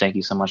 hey, you know, thank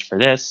you so much for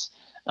this.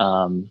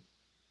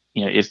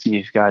 You know, if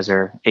you guys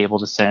are able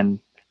to send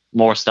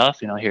more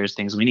stuff, you know, here's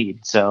things we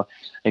need. So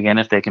again,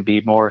 if they can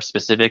be more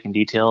specific and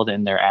detailed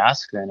in their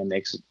ask, then it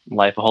makes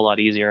life a whole lot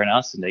easier on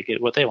us, and they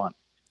get what they want.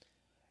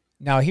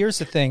 Now, here's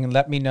the thing, and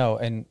let me know.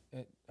 And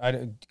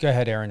go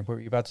ahead, Aaron. What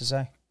were you about to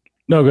say?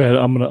 No, go ahead.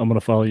 I'm gonna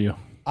follow you.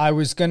 I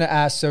was going to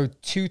ask, so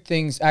three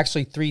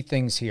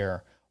things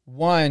here.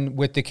 One,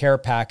 with the care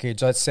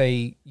package, let's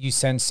say you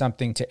send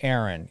something to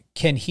Aaron.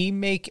 Can he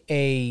make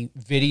a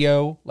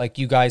video, like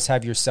you guys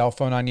have your cell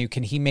phone on you?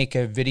 Can he make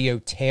a video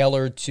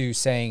tailored to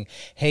saying,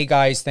 hey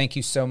guys, thank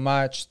you so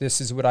much.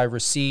 This is what I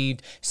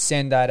received.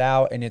 Send that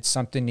out. And it's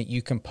something that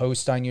you can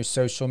post on your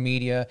social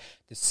media.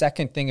 The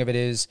second thing of it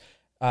is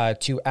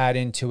to add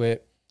into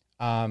it,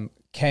 are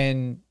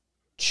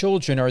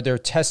there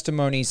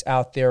testimonies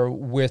out there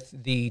with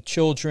the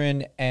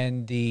children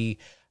and the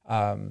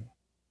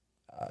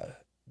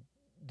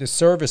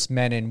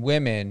servicemen and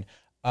women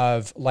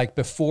of like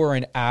before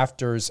and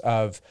afters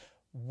of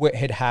what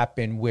had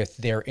happened with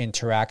their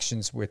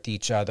interactions with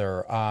each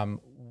other?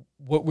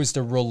 What was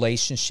the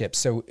relationship?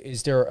 So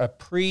is there a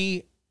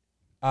pre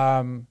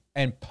and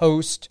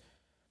post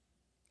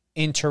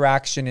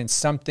interaction and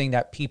something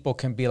that people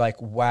can be like,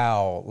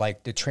 wow,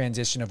 like the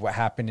transition of what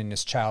happened in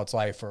this child's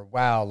life, or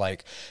wow,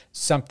 like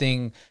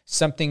something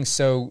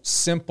so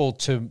simple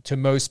to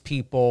most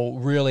people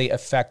really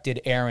affected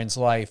Aaron's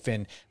life?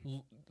 And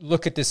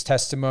look at this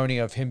testimony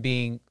of him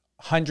being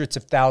hundreds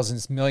of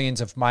thousands,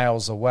 millions of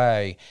miles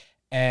away,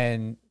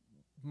 and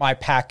my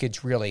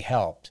package really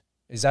helped.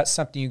 Is that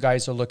something you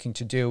guys are looking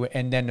to do?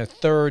 And then the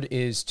third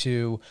is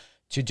to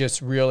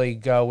just really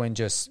go and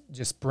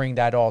just bring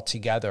that all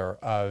together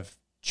of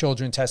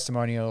children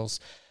testimonials,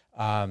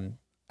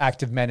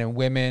 active men and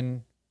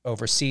women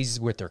overseas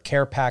with their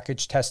care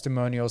package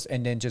testimonials,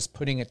 and then just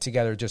putting it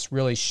together, just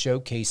really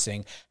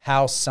showcasing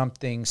how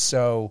something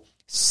so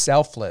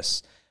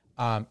selfless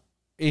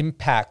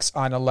impacts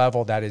on a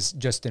level that is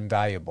just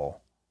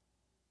invaluable.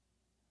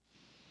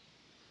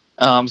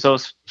 So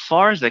as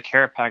far as the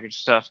care package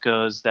stuff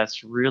goes,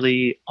 that's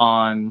really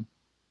on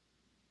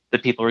the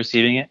people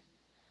receiving it.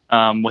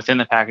 Within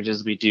the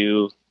packages, we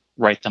do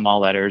write them all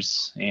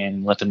letters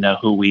and let them know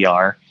who we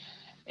are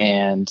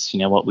and, you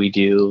know, what we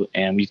do.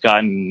 And we've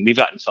gotten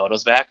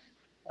photos back,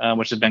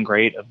 which has been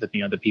great, of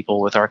the people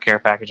with our care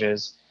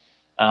packages.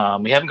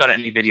 We haven't gotten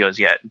any videos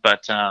yet,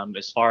 but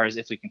as far as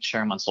if we can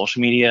share them on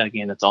social media,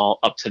 again, it's all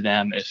up to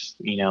them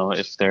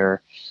if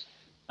they're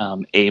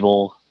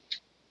able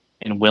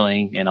and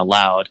willing and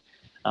allowed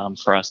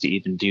for us to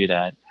even do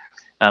that.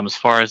 As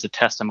far as the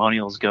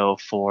testimonials go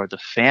for the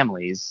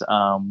families,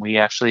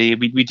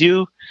 we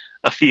do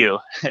a few.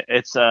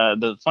 It's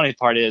the funny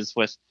part is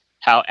with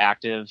how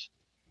active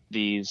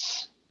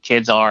these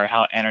kids are,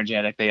 how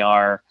energetic they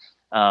are.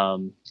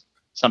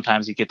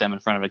 Sometimes you get them in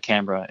front of a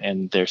camera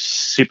and they're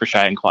super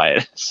shy and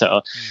quiet.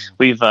 So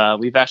we've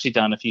actually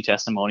done a few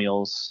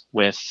testimonials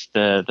with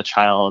the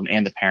child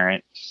and the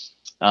parent.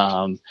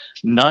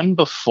 None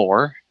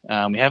before.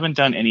 We haven't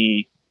done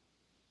any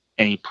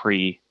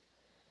pre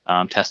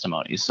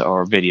testimonies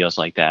or videos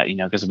like that,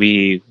 because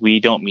we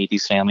don't meet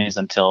these families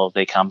until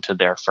they come to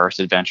their first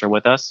adventure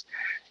with us.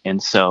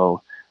 And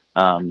so,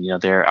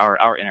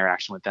 our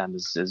interaction with them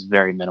is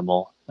very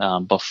minimal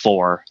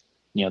before,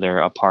 they're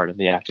a part of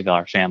the Active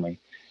Valor family.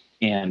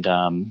 And,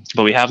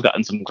 but we have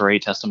gotten some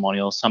great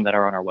testimonials, some that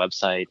are on our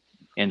website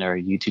and our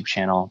YouTube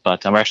channel,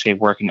 but we're actually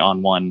working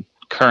on one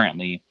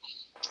currently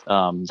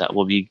that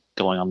will be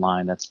going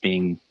online. That's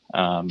being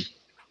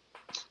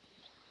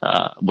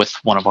with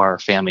one of our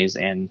families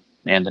and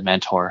the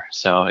mentor.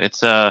 So it's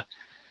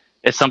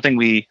something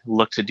we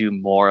look to do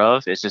more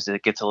of. It's just,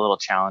 it gets a little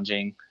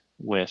challenging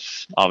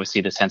with obviously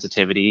the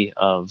sensitivity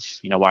of,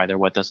 why they're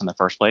with us in the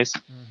first place.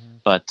 Mm-hmm.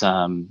 But,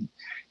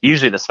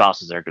 usually the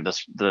spouses are good.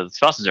 The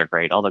spouses are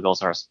great. All the Gold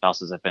Star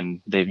spouses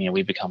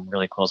we've become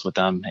really close with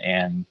them,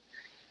 and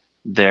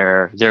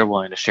they're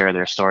willing to share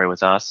their story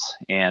with us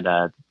and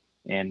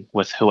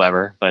with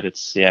whoever. But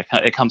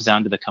it comes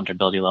down to the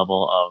comfortability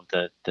level of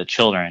the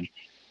children,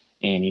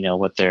 and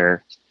what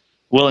they're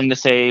willing to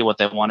say, what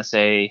they want to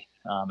say,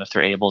 if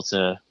they're able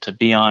to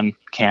be on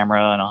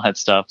camera and all that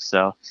stuff.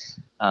 So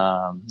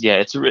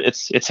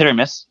it's hit or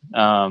miss.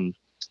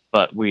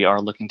 But we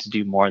are looking to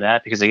do more of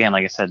that because, again,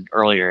 like I said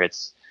earlier,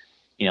 it's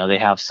they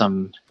have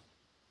some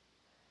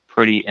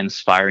pretty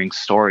inspiring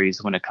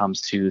stories when it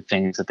comes to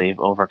things that they've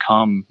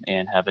overcome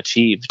and have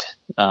achieved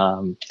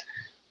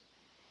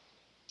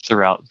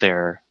throughout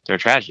their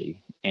tragedy.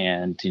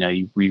 And,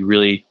 we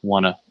really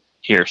want to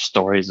hear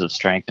stories of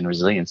strength and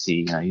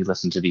resiliency. You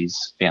listen to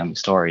these family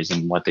stories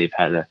and what they've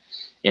had to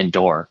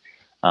endure.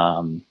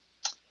 But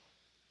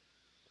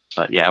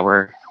yeah,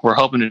 we're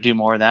hoping to do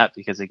more of that,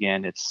 because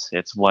again,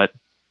 it's what,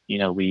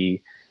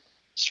 we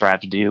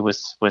strive to do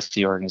with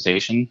the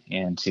organization,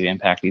 and to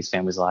impact these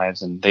families'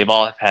 lives. And they've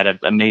all had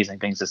amazing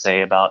things to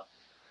say about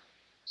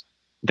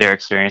their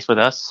experience with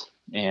us,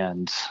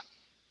 and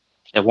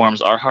it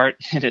warms our heart.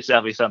 And it's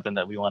definitely something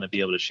that we want to be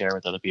able to share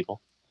with other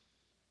people.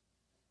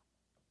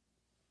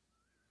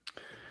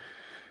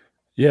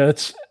 Yeah,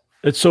 it's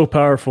so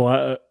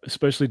powerful,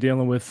 especially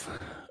dealing with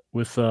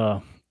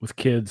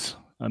kids.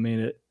 I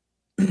mean,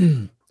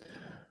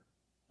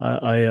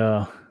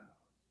 I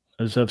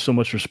just have so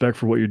much respect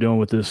for what you're doing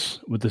with this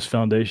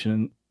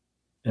foundation.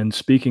 And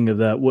speaking of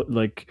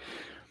that,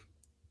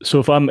 so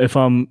if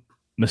I'm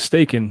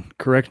mistaken,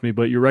 correct me,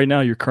 but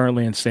you're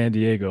currently in San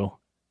Diego,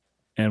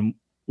 and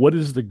what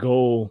is the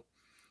goal?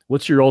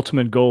 What's your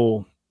ultimate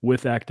goal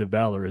with Active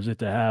Valor? Is it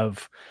to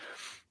have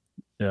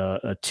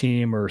a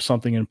team or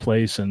something in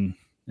place in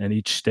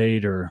each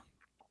state, or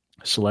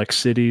select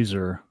cities,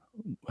 or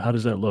how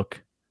does that look?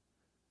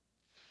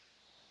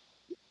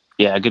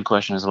 Yeah, good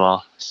question as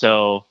well.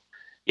 So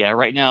yeah,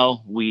 right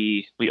now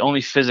we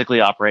only physically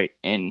operate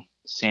in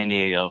San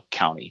Diego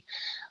County.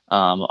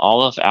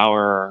 All of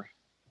our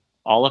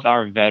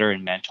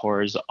veteran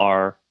mentors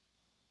are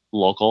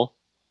local.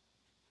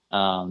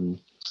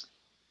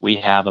 We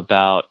have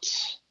about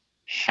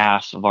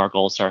half of our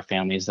Gold Star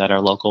families that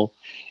are local,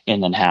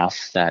 and then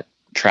half that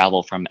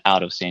travel from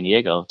out of San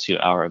Diego to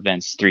our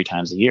events 3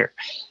 times a year.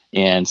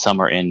 And some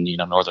are in,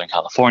 Northern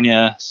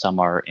California, some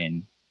are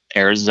in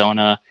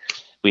Arizona.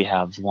 We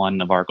have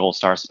one of our Gold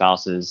Star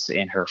spouses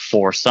and her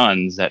 4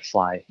 sons that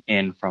fly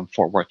in from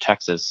Fort Worth,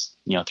 Texas,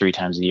 3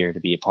 times a year to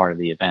be a part of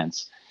the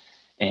events.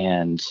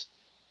 And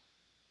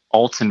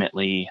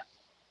ultimately,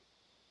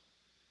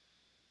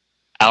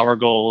 our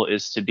goal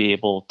is to be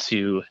able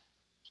to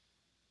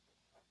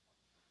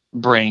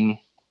bring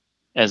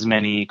as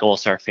many Gold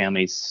Star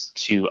families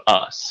to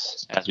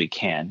us as we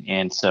can.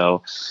 And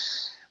so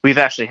we've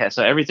actually had,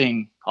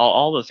 everything,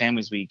 all the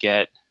families we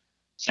get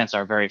since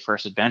our very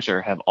first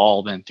adventure have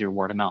all been through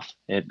word of mouth.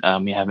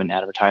 We haven't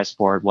advertised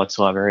for it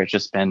whatsoever. It's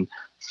just been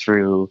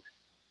through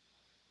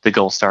the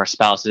Gold Star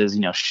spouses,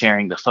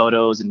 sharing the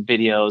photos and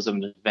videos of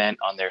an event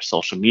on their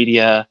social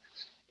media.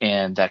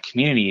 And that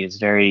community is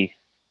very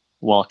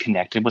well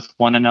connected with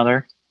one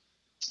another.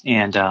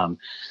 And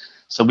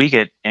so we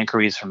get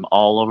inquiries from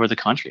all over the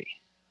country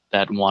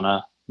that want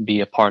to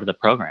be a part of the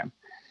program.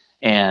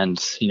 And,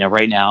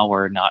 right now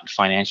we're not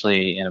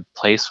financially in a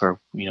place where,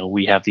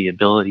 we have the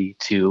ability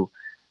to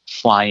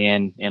fly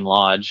in and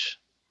lodge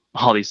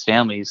all these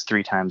families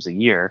 3 times a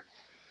year.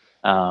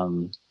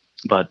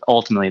 But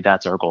ultimately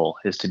that's our goal,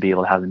 is to be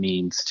able to have the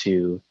means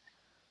to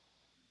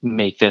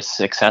make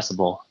this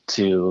accessible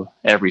to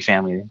every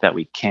family that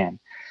we can.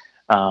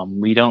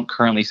 We don't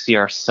currently see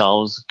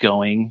ourselves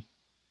going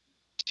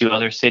to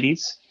other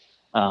cities.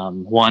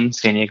 One,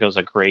 San Diego is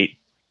a great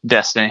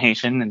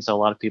destination, and so a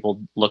lot of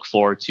people look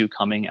forward to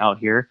coming out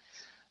here.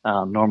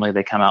 Normally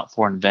they come out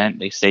for an event,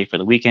 they stay for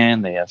the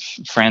weekend, they have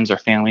friends or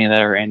family that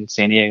are in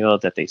San Diego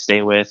that they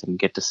stay with and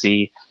get to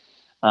see.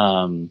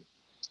 But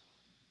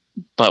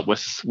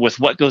with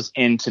what goes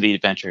into the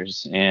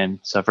adventures, and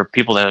so for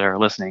people that are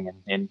listening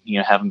and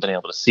haven't been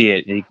able to see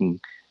it, you can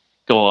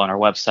go on our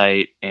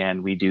website,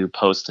 and we do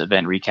post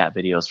event recap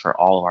videos for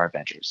all of our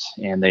adventures,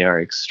 and they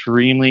are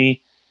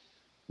extremely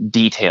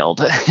detailed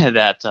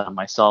that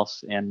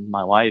myself and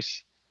my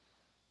wife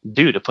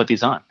do to put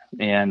these on.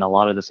 And a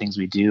lot of the things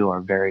we do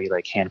are very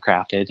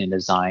handcrafted and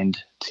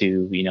designed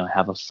to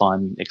have a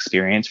fun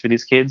experience for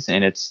these kids,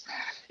 and it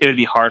would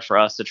be hard for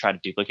us to try to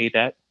duplicate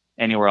that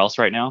anywhere else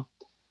right now.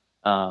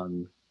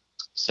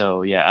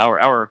 So yeah,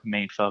 our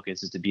main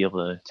focus is to be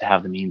able to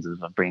have the means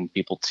of bringing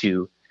people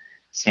to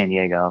San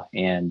Diego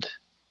and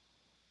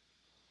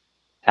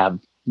have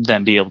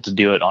them be able to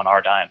do it on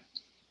our dime.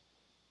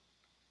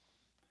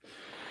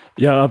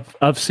 Yeah,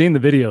 I've seen the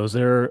videos.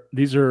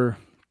 These are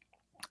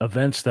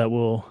events that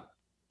will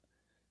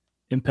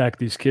impact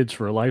these kids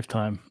for a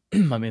lifetime.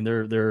 I mean,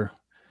 they're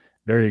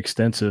very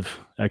extensive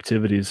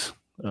activities.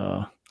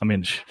 Some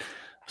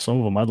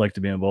of them I'd like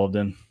to be involved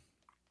in.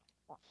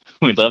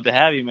 We'd love to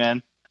have you,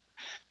 man.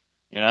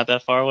 You're not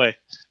that far away.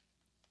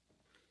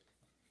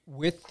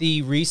 With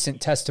the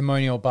recent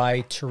testimonial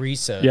by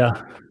Teresa. Yeah.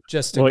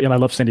 And I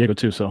love San Diego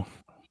too, so.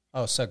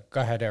 Oh, so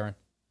go ahead, Aaron.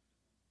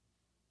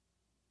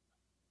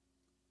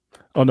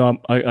 Oh,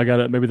 no, I got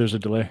it. Maybe there's a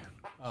delay.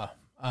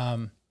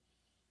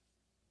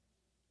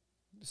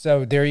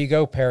 So there you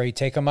go, Perry.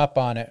 Take him up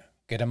on it.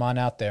 Get him on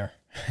out there.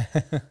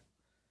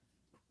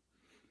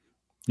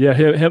 Yeah,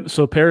 him.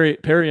 So Perry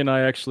and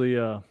I actually,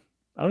 I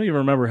don't even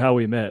remember how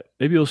we met.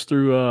 Maybe it was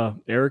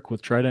through Eric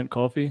with Trident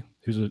Coffee,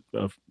 who's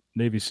a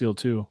Navy SEAL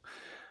too.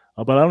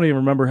 But I don't even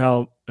remember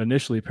how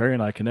initially Perry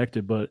and I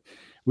connected, but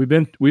we've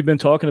been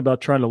talking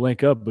about trying to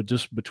link up, but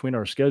just between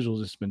our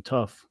schedules, it's been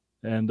tough.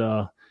 And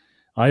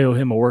I owe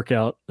him a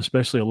workout,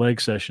 especially a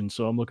leg session.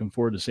 So I'm looking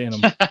forward to seeing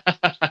him.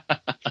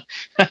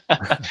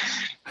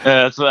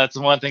 That's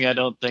one thing I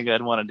don't think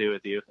I'd want to do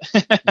with you.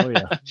 Oh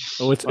yeah.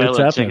 Oh, it's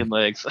happening. Chicken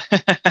legs.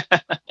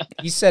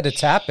 He said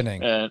it's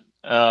happening.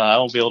 I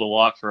won't be able to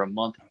walk for a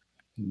month.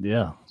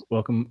 Yeah.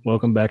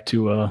 Welcome back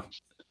to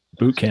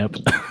boot camp.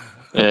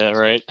 Yeah,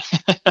 right.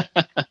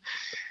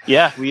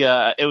 Yeah, we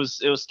it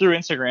was through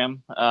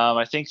Instagram.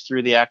 I think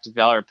through the Active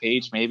Valor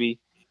page maybe.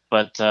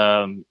 But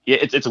yeah,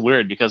 it's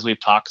weird because we've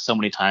talked so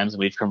many times and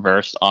we've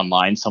conversed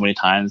online so many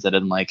times that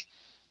I'm like,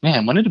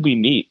 man, when did we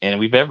meet? And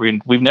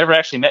we've never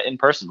actually met in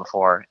person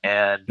before.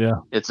 And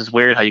yeah, it's just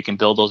weird how you can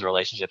build those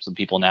relationships with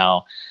people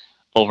now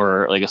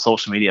over like a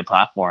social media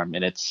platform.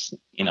 And it's,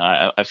 you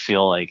know, I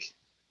feel like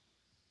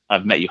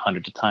I've met you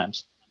hundreds of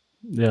times.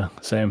 Yeah,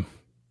 same.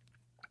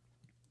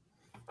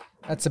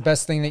 That's the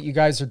best thing that you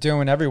guys are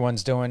doing.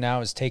 Everyone's doing now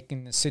is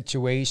taking the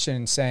situation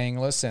and saying,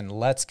 listen,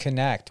 let's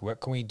connect.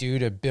 What can we do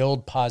to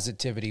build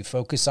positivity,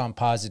 focus on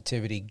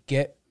positivity,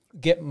 get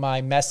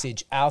my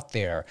message out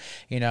there,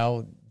 you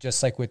know,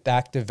 just like with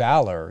Active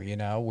Valor, you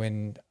know,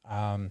 when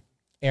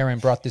Aaron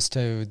brought this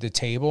to the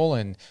table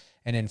and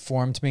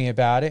informed me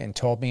about it and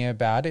told me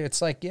about it,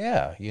 it's like,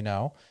 yeah, you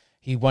know,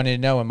 he wanted to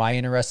know, am I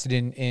interested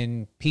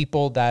in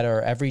people that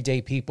are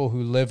everyday people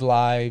who live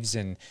lives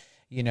and,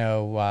 you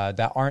know,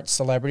 that aren't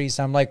celebrities?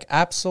 I'm like,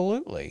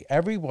 absolutely.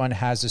 Everyone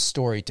has a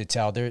story to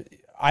tell.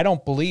 I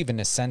don't believe in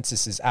the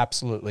census is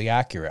absolutely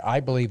accurate. I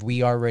believe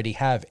we already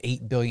have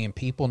 8 billion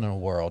people in the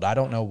world. I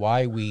don't know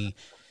why we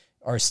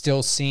are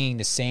still seeing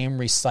the same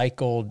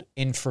recycled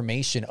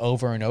information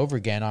over and over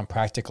again on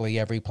practically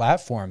every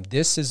platform.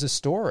 This is a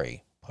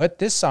story. Put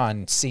this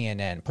on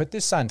CNN. Put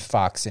this on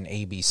Fox and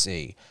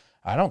ABC.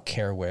 I don't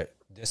care what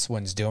this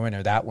one's doing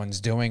or that one's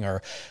doing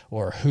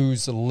or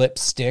whose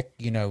lipstick,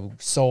 you know,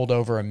 sold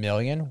over 1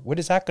 million. What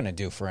is that going to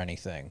do for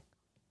anything?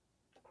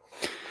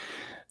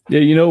 Yeah,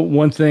 you know,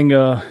 one thing,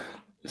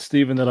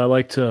 Stephen, that I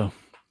like to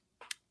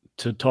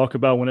talk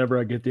about whenever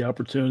I get the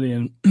opportunity,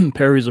 and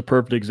Perry's a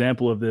perfect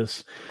example of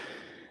this.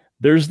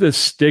 There's this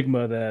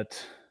stigma that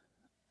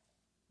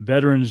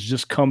veterans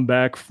just come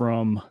back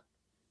from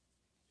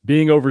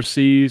being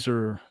overseas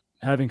or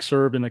having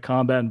served in a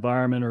combat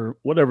environment or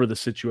whatever the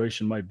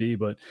situation might be,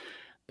 but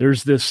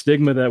there's this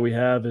stigma that we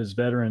have as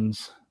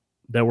veterans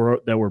that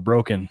we're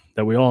broken,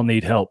 that we all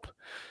need help.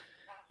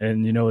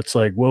 And, you know, it's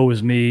like, woe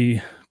is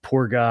me,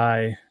 poor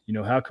guy, you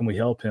know, how can we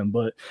help him?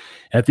 But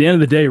at the end of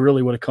the day,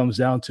 really what it comes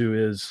down to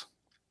is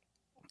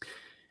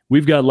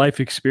we've got life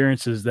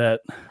experiences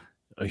that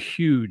a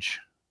huge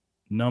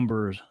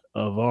number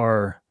of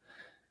our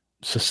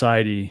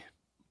society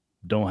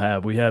don't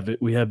have. We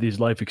have these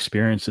life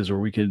experiences where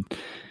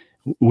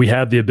we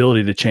have the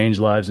ability to change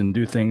lives and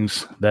do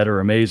things that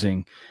are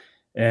amazing.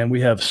 And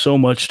we have so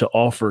much to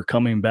offer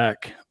coming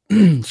back.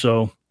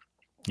 So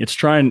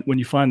it's when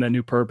you find that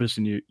new purpose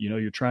and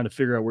you're trying to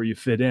figure out where you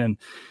fit in,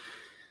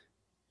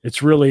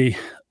 it's really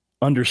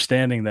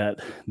understanding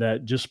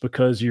that just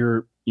because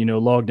you're, you know,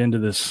 logged into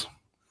this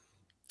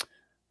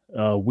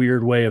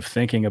weird way of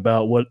thinking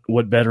about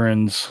what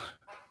veterans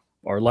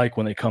are like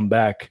when they come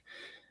back.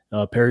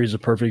 Perry's a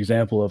perfect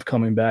example of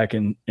coming back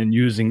and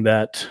using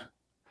that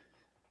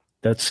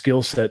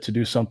skill set to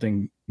do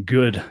something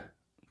good,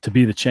 to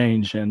be the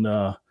change. And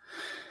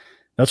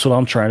that's what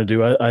I'm trying to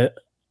do.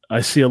 I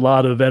see a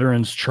lot of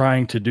veterans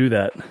trying to do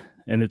that,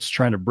 and it's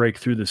trying to break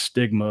through the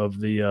stigma of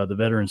the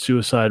veteran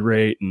suicide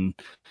rate and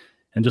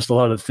just a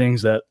lot of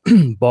things that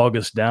bog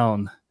us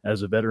down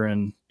as a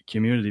veteran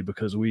community,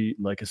 because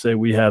like I say,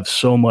 we have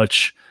so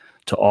much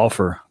to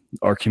offer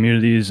our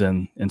communities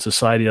and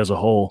society as a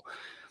whole.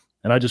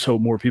 And I just hope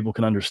more people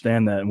can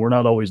understand that. And we're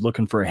not always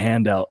looking for a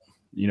handout.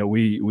 You know,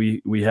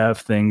 we have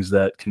things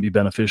that can be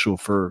beneficial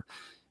for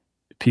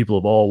people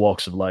of all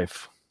walks of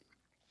life.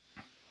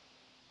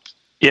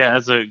 Yeah,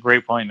 that's a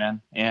great point,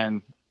 man.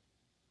 And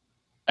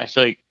I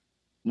feel like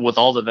with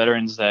all the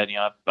veterans that, you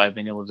know, I've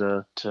been able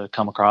to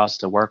come across,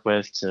 to work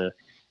with, to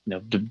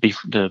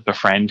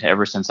befriend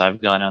ever since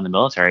I've gotten out of the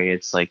military,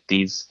 it's like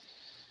these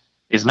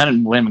men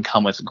and women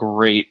come with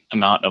great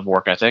amount of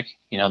work ethic.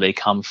 You know, they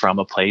come from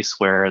a place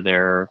where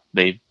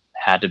they've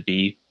had to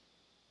be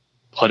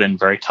put in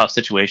very tough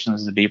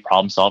situations to be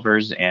problem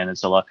solvers, and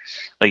it's a lot,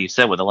 like you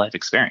said, with a life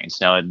experience.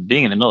 Now,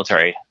 being in the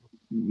military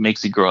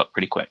makes you grow up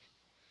pretty quick.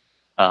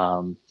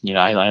 You know,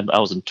 I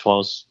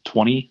was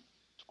 20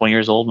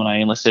 years old when I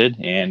enlisted,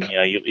 and you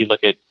know, you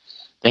look at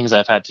things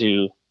I've had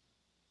to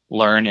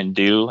learn and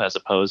do as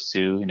opposed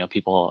to, you know,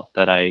 people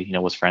that I, you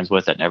know, was friends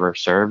with that never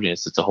served.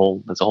 It's a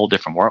whole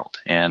different world,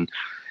 and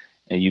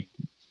you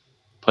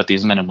put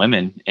these men and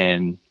women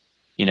in,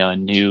 you know, a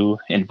new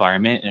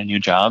environment and a new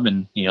job,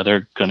 and you know,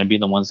 they're going to be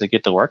the ones that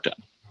get the work done.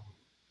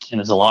 And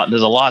there's a lot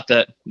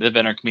that the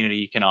veteran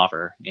community can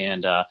offer.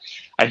 And I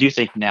do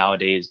think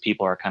nowadays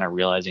people are kind of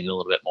realizing it a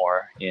little bit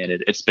more. And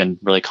it's been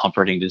really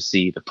comforting to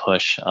see the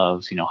push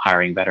of, you know,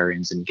 hiring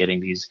veterans and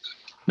getting these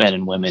men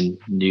and women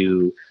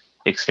new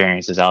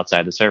experiences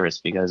outside the service,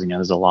 because,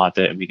 there's a lot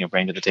that we can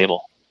bring to the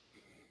table.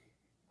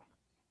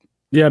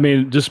 Yeah. I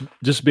mean,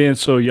 just being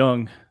so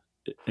young,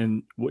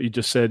 and what you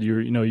just said,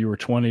 you were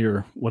 20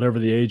 or whatever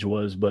the age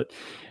was, but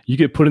you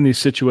get put in these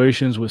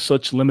situations with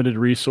such limited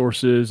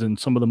resources and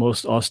some of the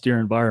most austere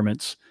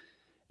environments,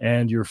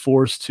 and you're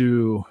forced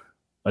to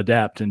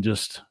adapt and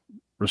just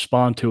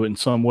respond to it in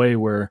some way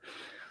where,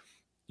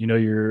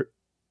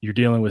 you're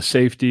dealing with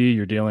safety,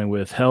 you're dealing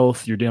with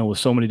health, you're dealing with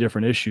so many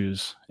different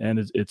issues. And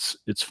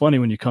it's funny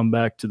when you come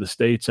back to the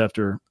States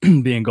after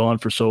being gone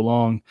for so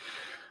long.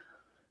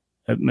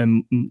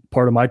 And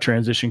part of my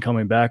transition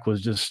coming back was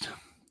just,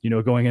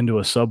 going into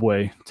a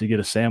Subway to get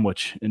a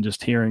sandwich and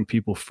just hearing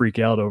people freak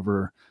out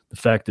over the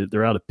fact that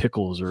they're out of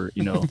pickles, or,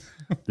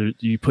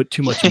 you put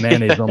too much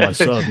mayonnaise on my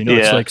sub.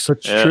 It's like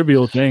such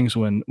trivial things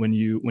when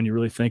you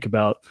really think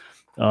about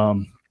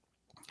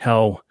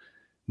how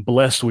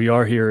blessed we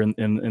are here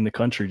in the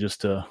country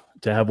just to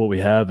have what we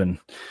have. And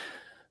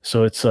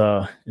so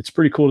it's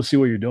pretty cool to see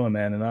what you're doing,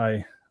 man. And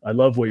I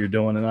love what you're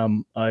doing,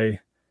 and I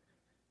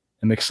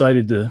am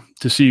excited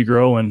to see you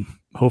grow, and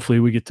hopefully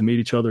we get to meet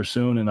each other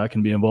soon and I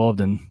can be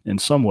involved in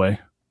some way.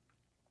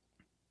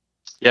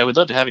 Yeah, we'd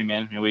love to have you,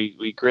 man.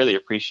 We greatly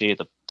appreciate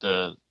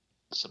the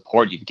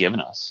support you've given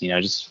us,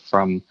 just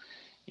from,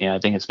 I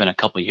think it's been a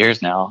couple of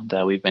years now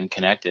that we've been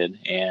connected,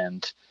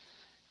 and,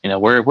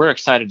 we're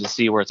excited to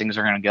see where things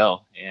are going to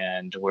go.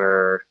 And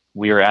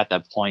we were at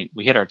that point,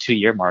 we hit our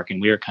 2-year mark,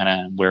 and we were kind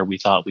of where we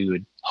thought we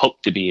would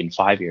hope to be in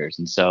 5 years.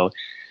 And so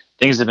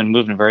things have been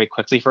moving very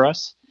quickly for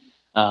us.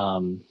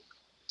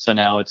 So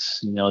now it's,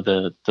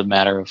 the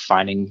matter of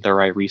finding the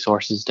right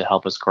resources to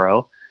help us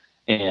grow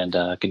and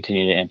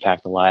continue to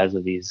impact the lives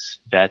of these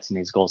vets and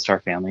these Gold Star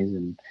families,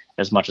 and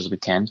as much as we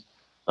can.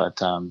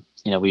 But,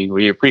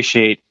 we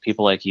appreciate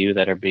people like you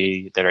that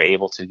are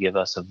able to give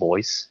us a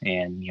voice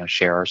and,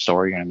 share our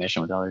story and our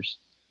mission with others.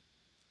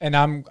 And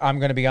I'm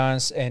going to be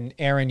honest, and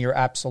Aaron, you're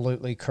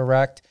absolutely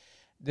correct.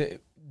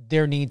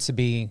 There needs to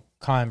be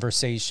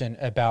conversation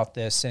about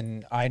this.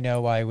 And I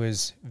know I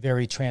was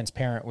very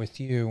transparent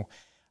with you,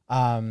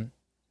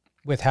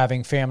 with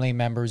having family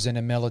members in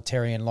the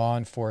military and law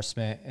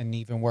enforcement and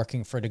even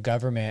working for the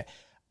government.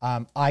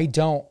 I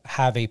don't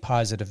have a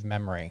positive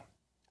memory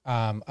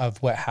of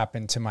what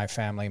happened to my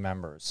family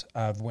members,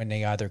 of when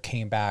they either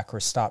came back or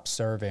stopped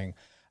serving.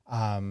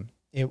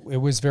 It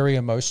was very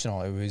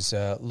emotional. It was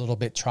a little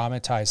bit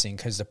traumatizing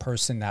because the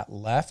person that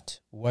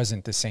left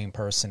wasn't the same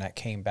person that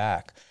came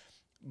back.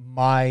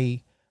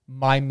 My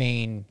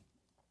main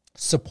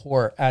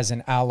support as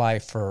an ally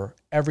for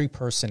every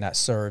person that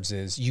serves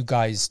is, you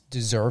guys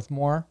deserve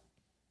more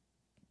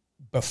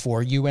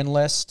before you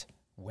enlist,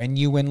 when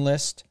you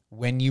enlist,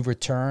 when you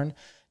return.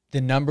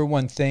 The number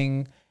one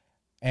thing,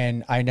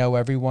 and I know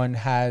everyone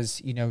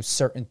has,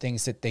 certain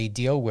things that they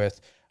deal with,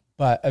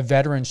 but a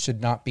veteran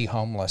should not be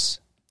homeless.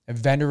 A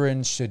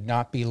veteran should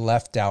not be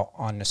left out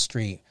on the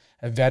street.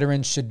 A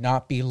veteran should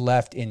not be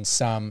left in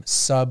some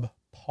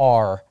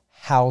subpar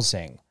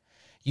housing.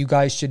 You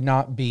guys should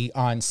not be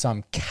on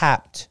some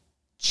capped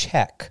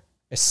check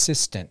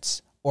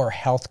assistance or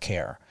health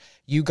care.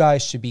 You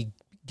guys should be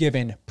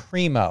given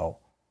primo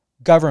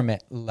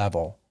government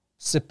level,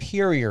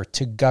 superior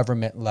to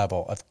government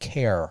level of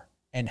care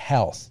and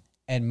health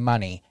and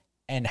money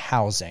and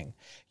housing.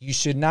 You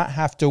should not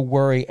have to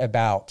worry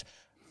about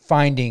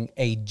finding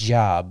a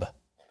job.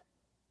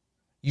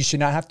 You should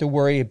not have to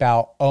worry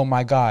about, oh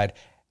my God,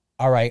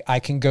 all right, I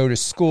can go to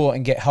school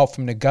and get help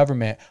from the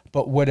government,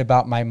 but what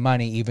about my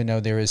money, even though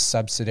there is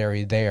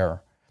subsidiary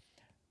there?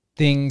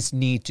 Things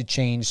need to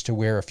change to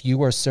where if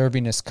you are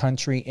serving this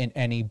country in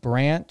any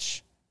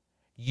branch,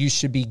 you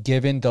should be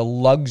given the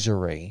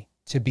luxury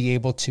to be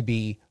able to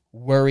be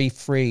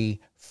worry-free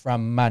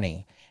from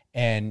money.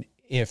 And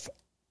if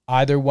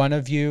either one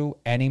of you,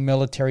 any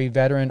military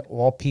veteran,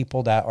 all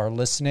people that are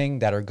listening,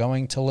 that are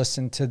going to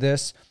listen to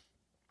this,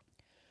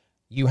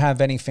 you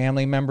have any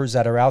family members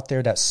that are out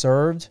there that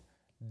served,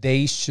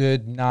 they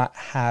should not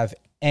have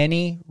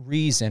any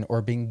reason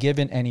or been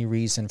given any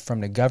reason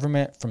from the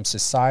government, from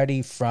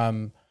society,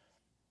 from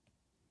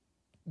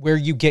where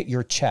you get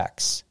your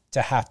checks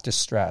to have to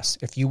stress.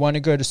 If you want to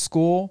go to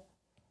school,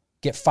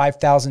 get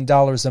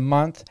 $5,000 a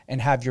month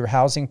and have your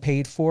housing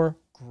paid for,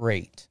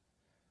 great.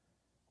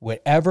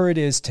 Whatever it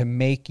is to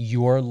make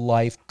your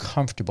life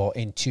comfortable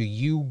until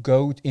you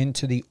go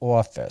into the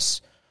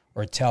office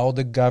or tell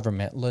the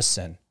government,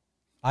 listen,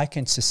 I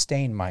can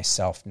sustain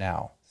myself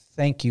now.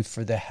 Thank you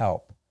for the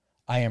help.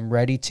 I am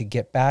ready to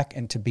get back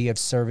and to be of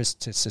service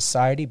to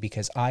society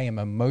because I am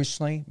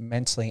emotionally,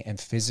 mentally, and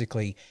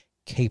physically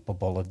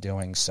capable of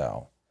doing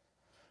so.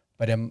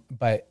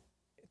 But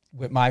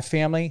with my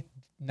family,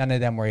 none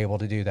of them were able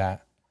to do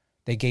that.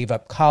 They gave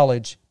up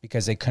college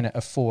because they couldn't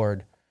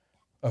afford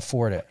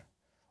it.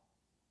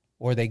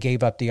 Or they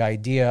gave up the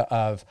idea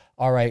of,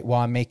 all right, well,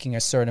 I'm making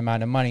a certain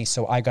amount of money,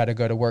 so I got to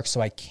go to work, so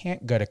I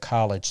can't go to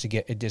college to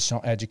get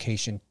additional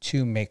education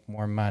to make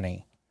more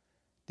money.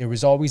 There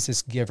was always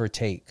this give or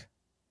take,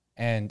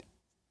 and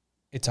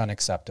it's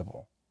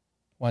unacceptable.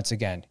 Once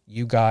again,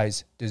 you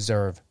guys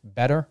deserve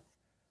better.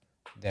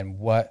 than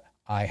what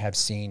I have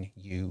seen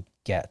you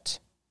get.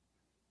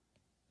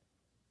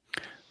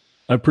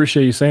 I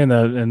appreciate you saying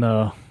that,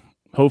 and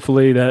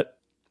hopefully that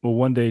will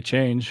one day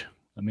change.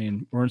 I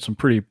mean, we're in some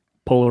pretty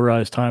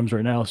polarized times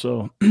right now,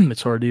 so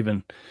it's hard to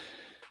even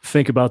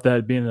think about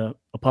that being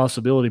a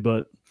possibility,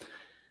 but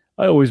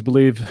I always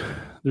believe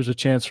there's a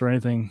chance for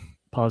anything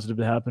positive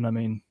to happen. I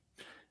mean,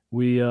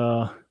 we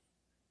at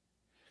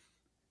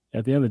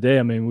the end of the day,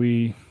 I mean,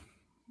 we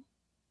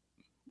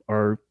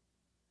are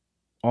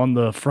on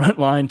the front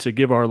line to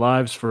give our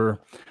lives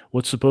for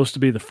what's supposed to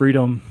be the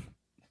freedom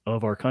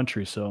of our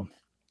country. So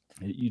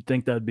you'd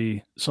think that'd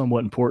be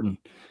somewhat important.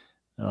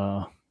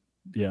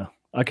 Yeah,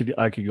 I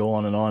could go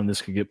on and on.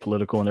 This could get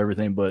political and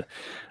everything, but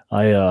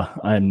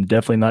I'm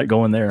definitely not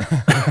going there.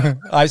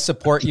 I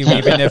support you,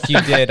 even if you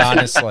did,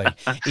 honestly,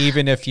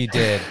 even if you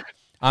did.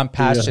 I'm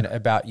passionate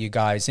about you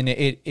guys. And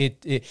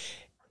and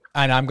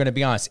I'm going to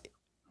be honest,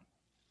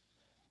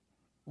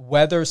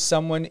 whether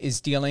someone is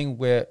dealing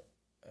with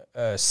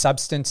a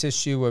substance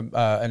issue,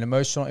 an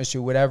emotional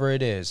issue, whatever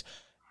it is,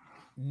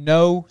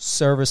 no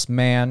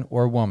serviceman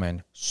or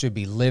woman should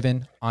be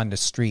living on the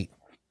street.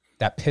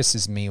 That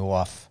pisses me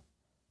off.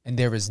 And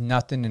there is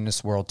nothing in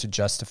this world to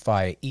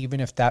justify it.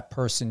 Even if that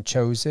person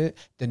chose it,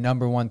 the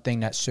number one thing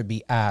that should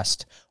be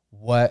asked,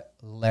 what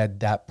led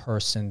that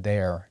person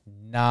there?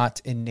 Not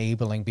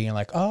enabling, being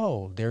like,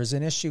 oh, there's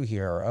an issue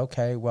here.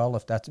 Okay, well,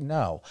 if that's,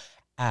 no.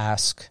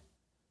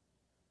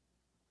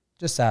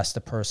 Just ask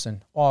the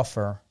person,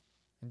 offer,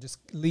 and just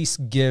at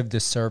least give the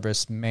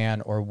service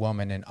man or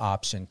woman an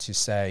option to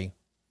say,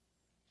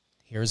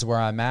 here's where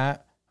I'm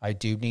at. I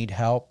do need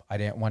help. I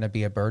didn't want to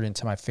be a burden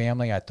to my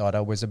family. I thought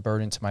I was a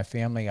burden to my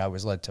family. I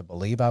was led to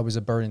believe I was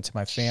a burden to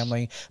my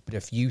family. But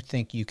if you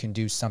think you can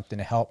do something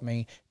to help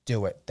me,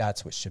 do it.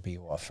 That's what should be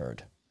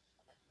offered.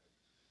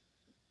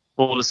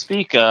 Well, to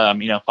speak,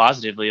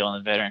 positively on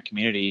the veteran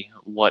community,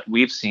 what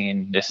we've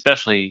seen,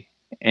 especially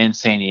in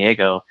San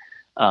Diego,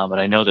 but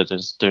I know that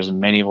there's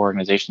many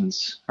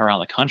organizations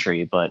around the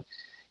country, but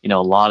a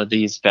lot of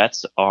these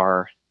vets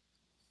are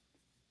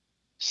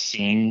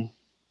seeing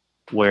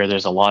where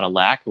there's a lot of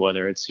lack,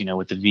 whether it's,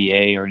 with the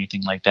VA or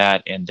anything like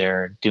that, and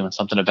they're doing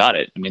something about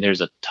it. I mean,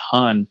 there's a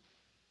ton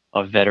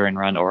of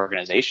veteran-run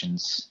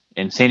organizations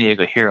in San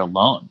Diego here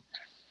alone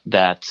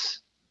that,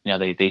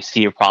 they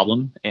see a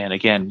problem. And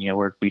again,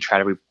 we try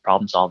to be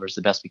problem solvers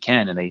the best we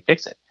can, and they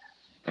fix it.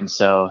 And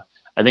so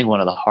I think one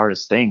of the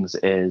hardest things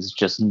is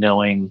just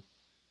knowing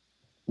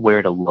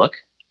where to look,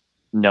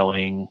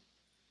 knowing,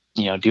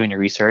 doing your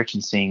research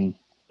and seeing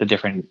the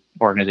different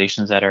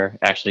organizations that are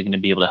actually going to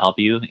be able to help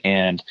you.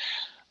 And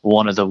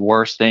one of the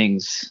worst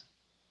things,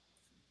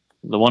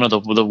 one of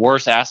the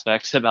worst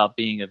aspects about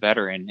being a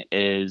veteran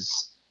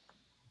is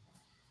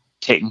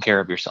taking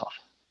care of yourself.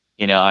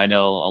 I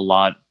know a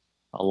lot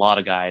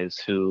of guys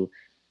who,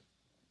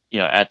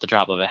 at the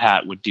drop of a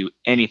hat would do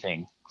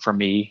anything for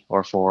me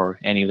or for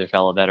any of their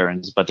fellow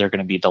veterans, but they're going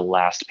to be the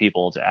last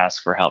people to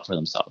ask for help for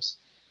themselves.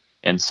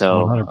 And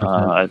so,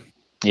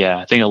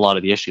 I think a lot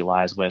of the issue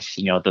lies with,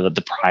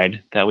 the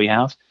pride that we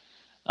have.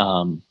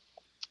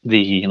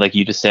 Like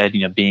you just said,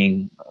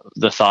 being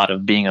the thought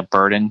of being a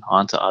burden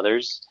onto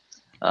others.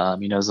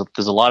 There's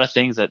a lot of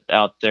things that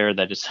out there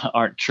that just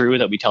aren't true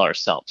that we tell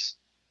ourselves.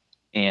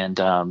 And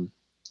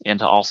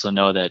to also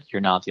know that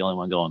you're not the only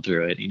one going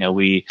through it.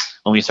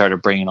 When we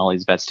started bringing all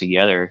these vets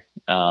together,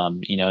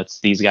 it's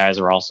these guys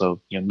are also,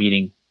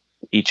 meeting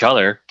each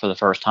other for the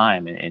first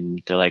time.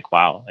 And they're like,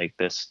 wow, like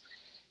this,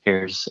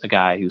 here's a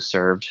guy who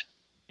served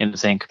in the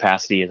same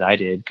capacity as I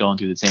did, going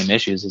through the same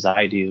issues as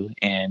I do.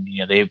 And,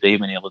 they've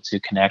been able to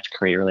connect,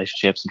 create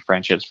relationships and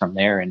friendships from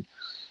there. And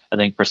I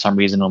think for some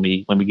reason,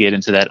 when we get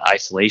into that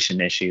isolation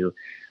issue,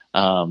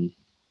 the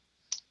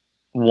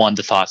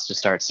thoughts just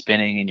start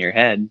spinning in your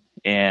head.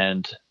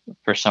 And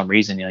for some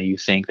reason, you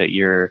think that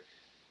you're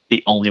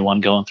the only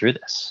one going through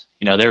this.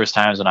 There was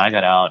times when I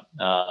got out,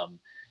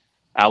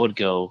 I would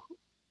go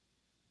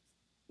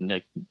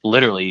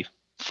literally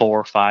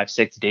 4, 5,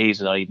 6 days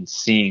without even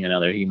seeing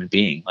another human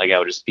being. Like I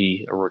would just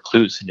be a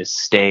recluse and just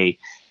stay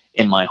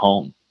in my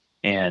home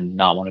and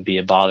not want to be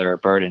a bother or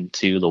burden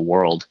to the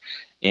world.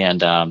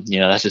 And,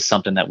 that's just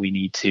something that we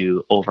need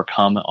to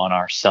overcome in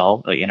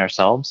ourselves.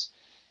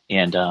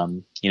 And,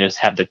 just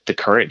have the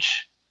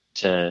courage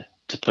to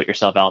put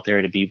yourself out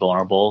there, to be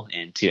vulnerable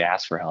and to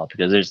ask for help,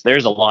 because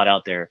there's a lot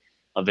out there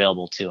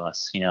available to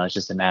us. It's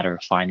just a matter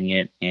of finding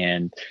it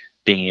and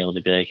being able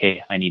to be like,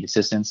 hey, I need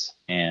assistance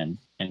and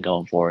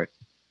going for it.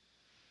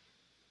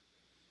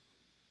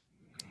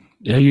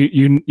 Yeah,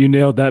 you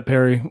nailed that,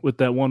 Perry, with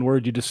that one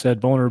word you just said,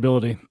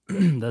 vulnerability.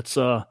 That's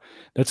a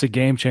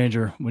game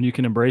changer when you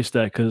can embrace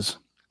that, because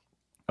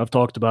I've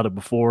talked about it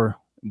before.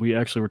 We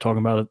actually were talking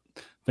about it,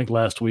 I think,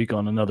 last week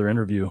on another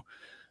interview,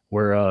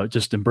 where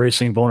just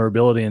embracing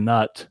vulnerability and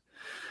not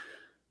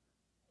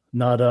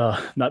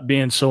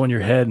being so in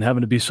your head and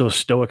having to be so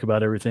stoic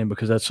about everything,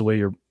 because that's the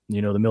way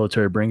the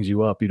military brings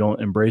you up. You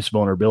don't embrace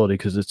vulnerability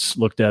because it's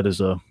looked at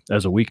as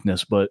a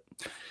weakness, but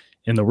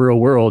in the real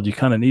world, you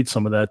kind of need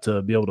some of that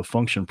to be able to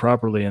function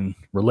properly and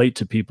relate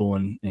to people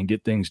and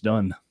get things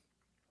done.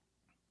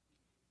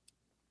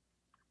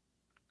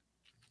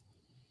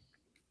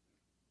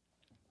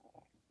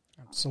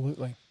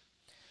 Absolutely.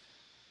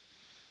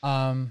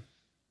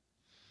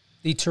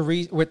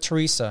 With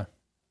Teresa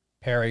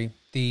Perry,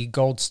 the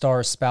Gold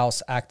Star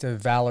Spouse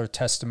Active Valor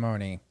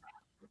testimony,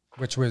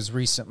 which was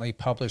recently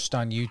published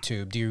on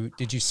YouTube.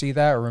 Did you see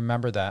that or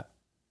remember that?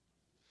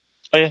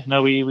 Oh yeah,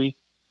 no, we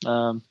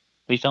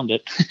filmed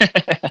it.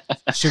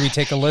 Should we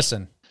take a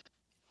listen?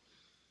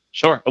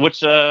 Sure.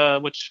 Which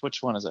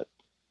one is it?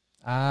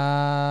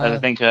 I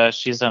think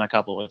she's done a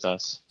couple with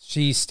us.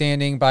 She's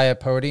standing by a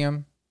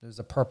podium. There's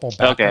a purple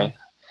background. Okay.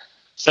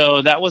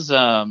 So that was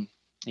that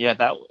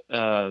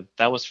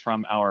was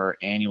from our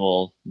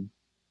annual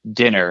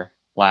dinner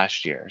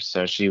last year.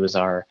 So she was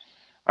our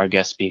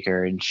guest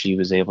speaker, and she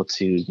was able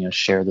to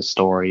share the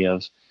story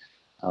of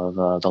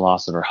the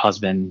loss of her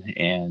husband,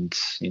 and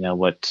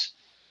what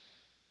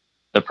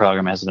the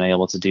program has been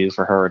able to do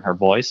for her and her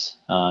boys.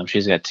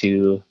 She's got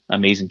 2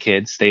 amazing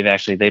kids. They've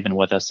been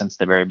with us since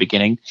the very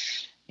beginning,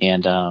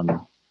 and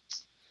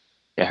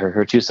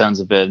her 2 sons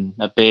have been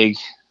a big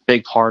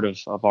part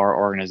of our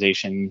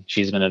organization.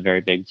 She's been a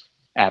very big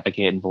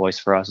advocate and voice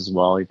for us as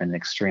well. We've been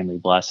extremely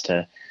blessed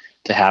to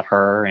have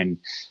her, and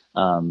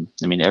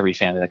every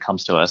family that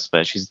comes to us,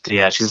 but she's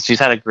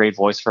had a great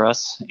voice for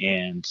us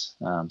and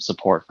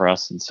support for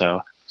us. And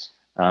so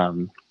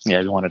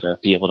we wanted to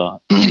be able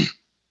to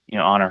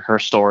honor her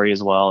story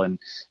as well, and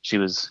she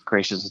was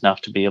gracious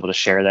enough to be able to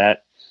share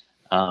that.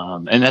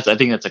 And I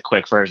think that's a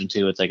quick version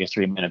too. It's like a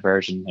 3-minute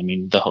version.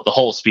 the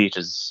whole speech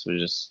was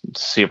just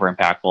super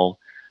impactful,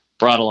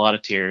 brought a lot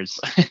of tears.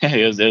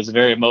 it was a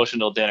very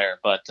emotional dinner,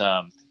 but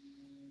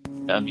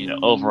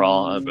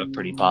overall a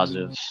pretty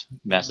positive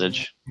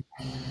message.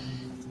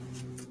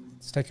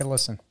 Let's take a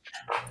listen.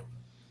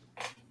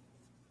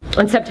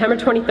 On September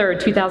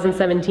 23rd,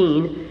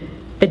 2017,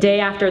 the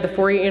day after the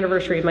 4-year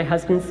anniversary of my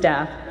husband's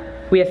death,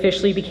 we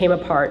officially became a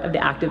part of the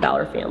Active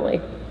Valor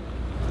family.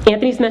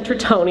 Anthony's mentor,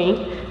 Tony,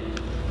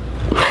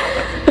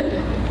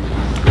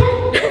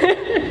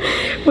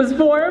 was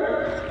warm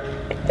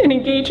and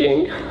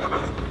engaging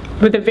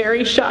with a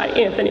very shy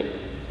Anthony.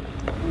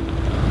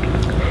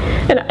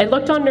 And I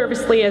looked on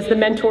nervously as the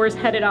mentors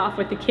headed off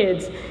with the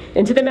kids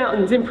into the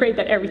mountains and prayed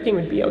that everything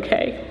would be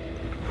okay.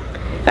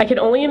 I could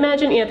only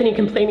imagine Anthony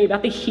complaining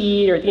about the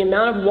heat or the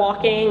amount of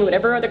walking,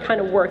 whatever other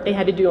kind of work they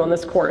had to do on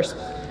this course.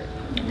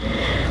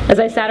 As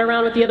I sat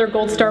around with the other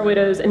Gold Star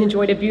widows and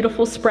enjoyed a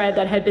beautiful spread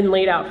that had been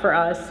laid out for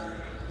us,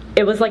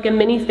 it was like a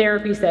mini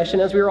therapy session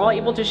as we were all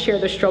able to share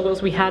the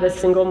struggles we had as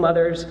single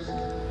mothers.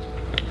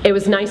 It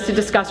was nice to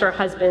discuss our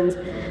husbands,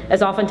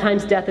 as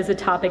oftentimes death is a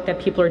topic that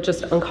people are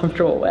just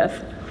uncomfortable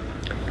with.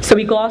 So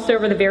we glossed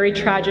over the very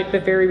tragic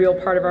but very real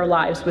part of our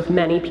lives with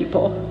many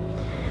people.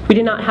 We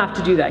did not have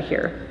to do that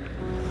here.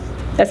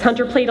 As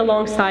Hunter played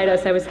alongside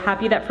us, I was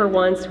happy that for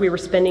once we were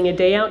spending a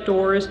day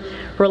outdoors,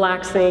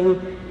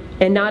 relaxing,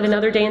 and not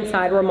another day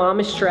inside where mom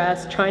is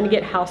stressed, trying to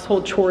get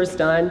household chores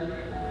done,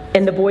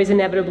 and the boys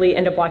inevitably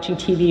end up watching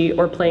TV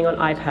or playing on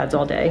iPads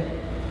all day.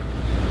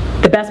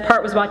 The best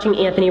part was watching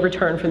Anthony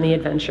return from the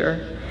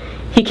adventure.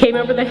 He came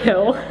over the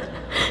hill,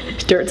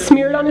 dirt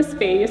smeared on his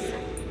face,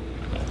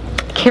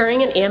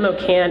 carrying an ammo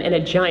can and a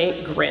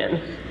giant grin.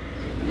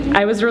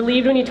 I was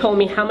relieved when he told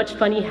me how much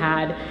fun he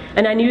had,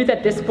 and I knew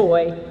that this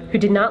boy, who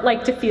did not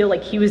like to feel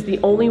like he was the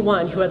only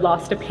one who had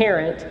lost a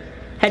parent,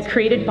 had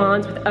created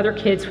bonds with other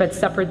kids who had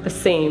suffered the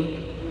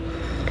same.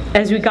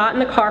 As we got in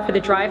the car for the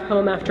drive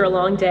home after a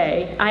long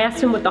day, I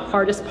asked him what the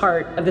hardest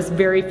part of this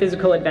very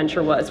physical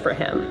adventure was for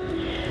him.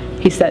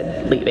 He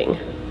said, leaving.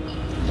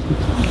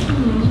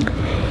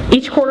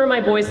 Each quarter,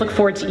 my boys look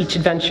forward to each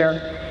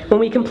adventure. When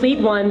we complete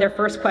one, their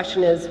first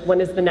question is,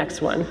 when is the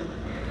next one?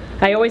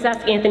 I always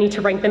ask Anthony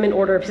to rank them in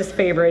order of his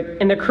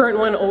favorite, and the current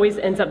one always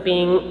ends up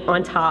being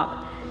on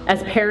top,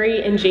 as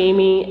Perry and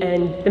Jamie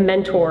and the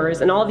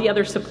mentors and all the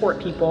other support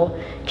people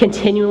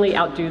continually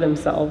outdo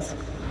themselves.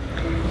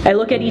 I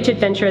look at each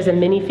adventure as a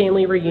mini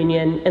family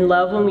reunion and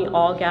love when we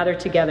all gather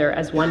together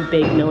as one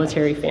big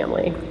military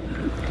family.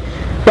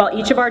 While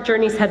each of our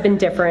journeys have been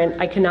different,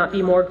 I cannot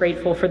be more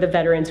grateful for the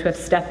veterans who have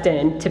stepped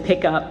in to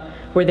pick up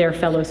where their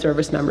fellow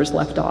service members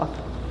left off.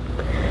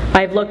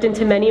 I've looked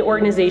into many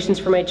organizations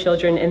for my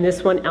children, and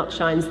this one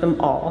outshines them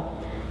all,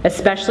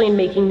 especially in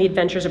making the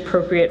adventures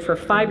appropriate for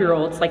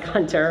 5-year-olds like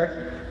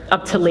Hunter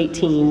up to late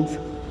teens.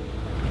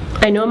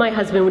 I know my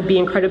husband would be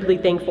incredibly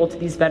thankful to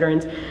these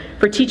veterans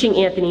for teaching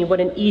Anthony what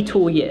an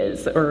e-tool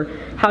is, or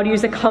how to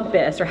use a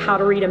compass, or how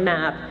to read a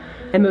map,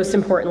 and most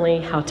importantly,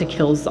 how to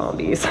kill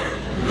zombies.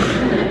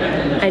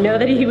 I know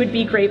that he would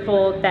be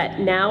grateful that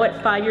now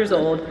at 5 years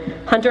old,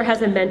 Hunter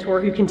has a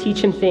mentor who can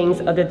teach him things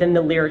other than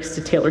the lyrics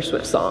to Taylor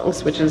Swift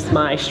songs, which is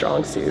my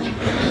strong suit.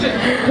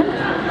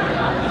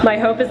 My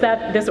hope is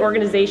that this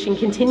organization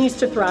continues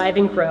to thrive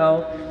and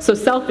grow, so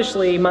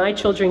selfishly, my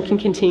children can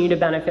continue to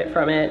benefit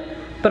from it,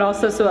 but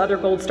also so other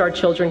Gold Star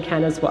children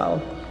can as well.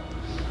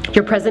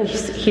 Your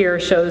presence here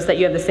shows that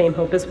you have the same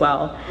hope as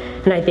well,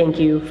 and I thank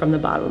you from the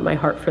bottom of my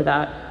heart for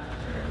that.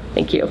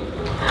 Thank you.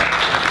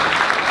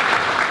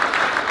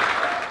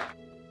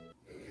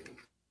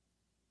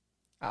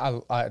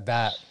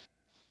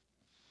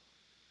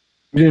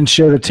 You didn't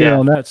share the tear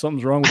on that.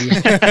 Something's wrong with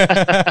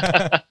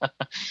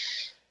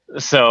you.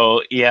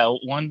 So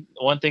one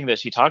thing that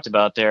she talked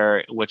about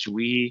there, which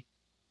we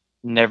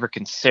never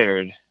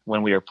considered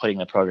when we were putting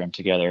the program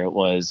together,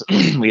 was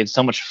we had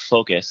so much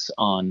focus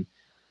on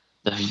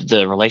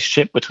the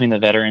relationship between the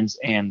veterans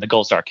and the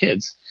Gold Star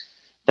kids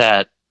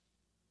that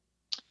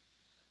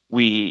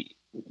we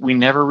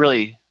never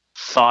really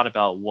thought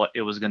about what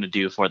it was going to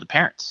do for the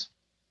parents.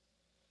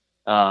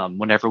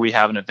 Whenever we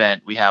have an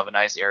event, we have a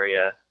nice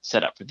area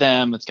set up for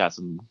them. It's got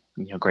some,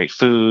 great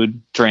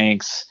food,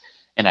 drinks,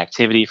 and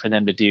activity for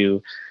them to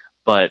do.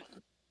 But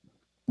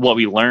what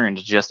we learned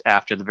just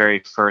after the very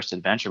first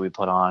adventure we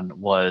put on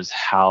was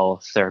how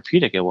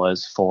therapeutic it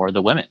was for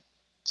the women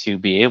to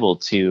be able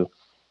to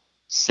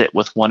sit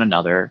with one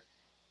another.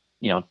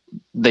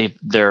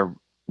 They're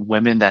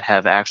women that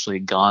have actually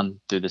gone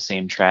through the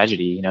same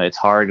tragedy. It's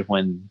hard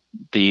when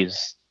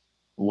these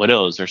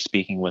widows are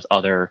speaking with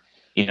other,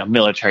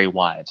 military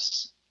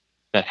wives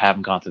that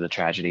haven't gone through the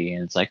tragedy.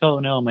 And it's like, oh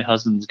no, my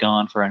husband's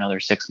gone for another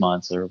 6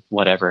 months or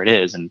whatever it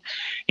is. And,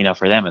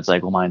 for them, it's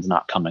like, well, mine's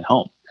not coming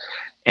home.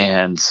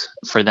 And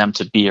for them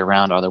to be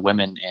around other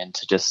women and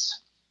to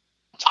just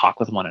talk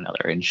with one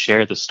another and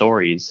share the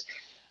stories.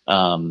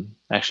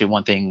 Actually,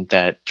 one thing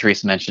that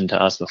Teresa mentioned to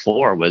us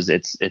before was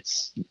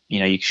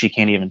she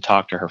can't even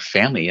talk to her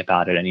family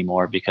about it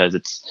anymore because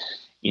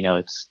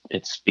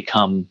it's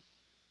become,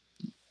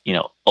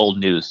 old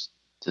news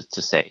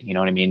to say, you know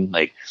what I mean?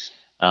 Like,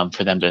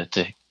 for them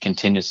to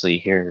continuously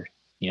hear,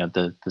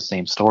 the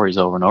same stories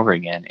over and over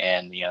again.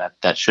 And,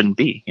 that shouldn't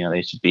be,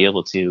 they should be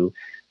able to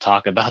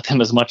talk about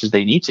them as much as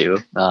they need to,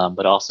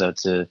 but also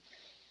to,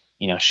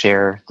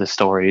 share the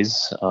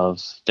stories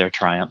of their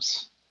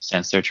triumphs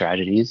since their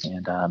tragedies.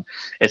 And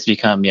it's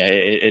become,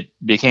 it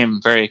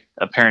became very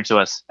apparent to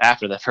us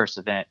after the first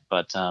event,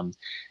 but,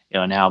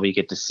 now we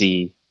get to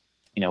see,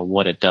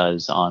 what it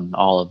does on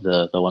all of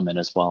the women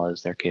as well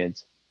as their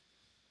kids.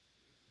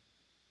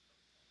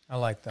 I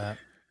like that.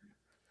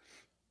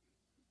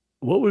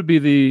 What would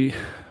be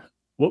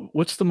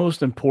what's the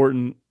most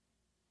important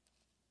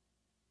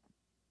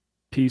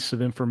piece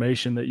of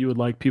information that you would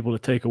like people to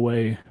take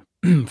away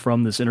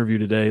from this interview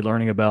today,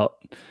 learning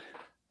about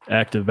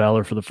Active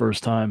Valor for the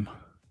first time?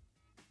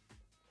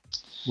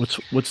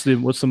 What's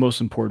the most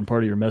important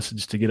part of your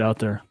message to get out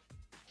there?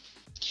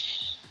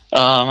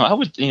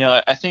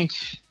 I think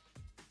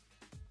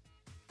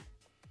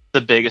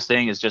the biggest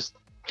thing is just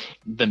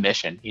the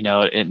mission,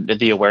 and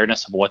the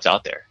awareness of what's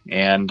out there.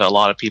 And a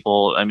lot of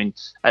people,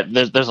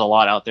 there's a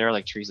lot out there,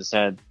 like Teresa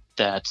said,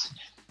 that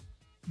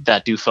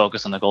do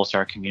focus on the Gold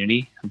Star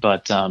community.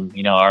 But,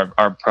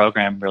 our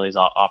program really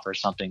offers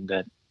something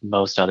that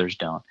most others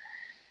don't.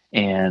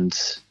 And,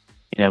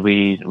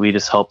 we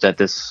just hope that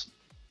this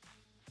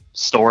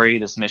story,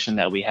 this mission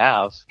that we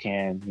have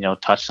can,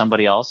 touch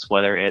somebody else,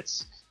 whether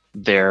it's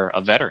they're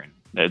a veteran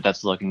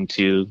that's looking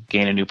to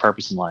gain a new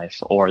purpose in life,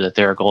 or that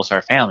they're a Gold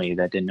Star family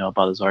that didn't know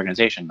about this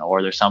organization,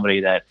 or there's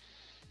somebody that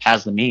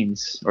has the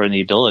means or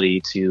the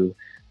ability to,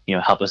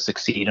 help us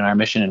succeed in our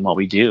mission and what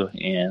we do.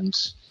 And,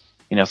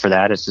 for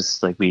that, it's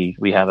just like we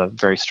have a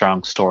very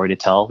strong story to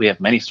tell. We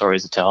have many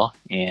stories to tell.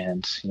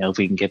 And, if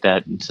we can get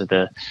that into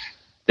the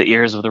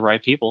ears of the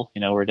right people,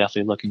 we're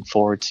definitely looking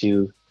forward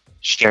to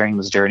sharing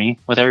this journey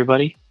with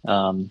everybody,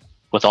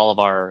 with all of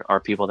our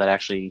people that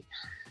actually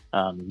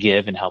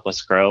give and help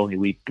us grow.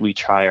 We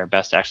try our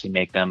best to actually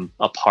make them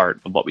a part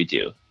of what we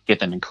do, get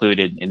them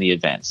included in the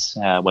events,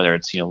 whether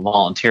it's,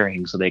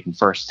 volunteering so they can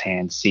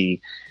firsthand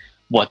see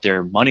what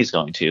their money's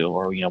going to,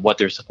 or, what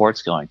their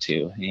support's going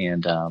to.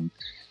 And,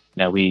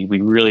 we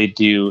really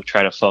do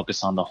try to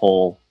focus on the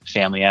whole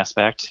family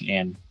aspect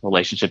and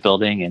relationship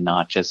building, and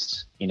not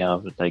just,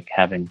 like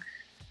having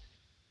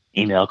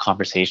email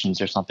conversations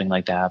or something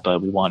like that,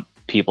 but we want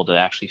people to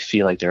actually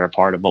feel like they're a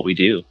part of what we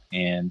do.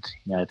 And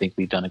I think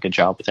we've done a good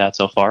job with that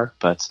so far.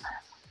 But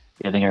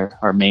I think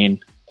our main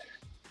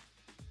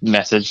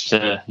message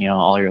to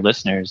all your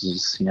listeners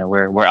is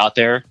we're out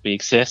there, we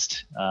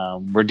exist,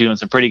 we're doing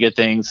some pretty good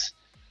things,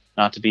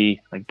 not to be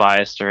like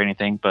biased or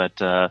anything,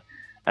 but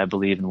I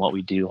believe in what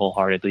we do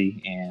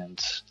wholeheartedly, and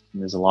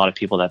there's a lot of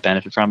people that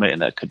benefit from it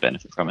and that could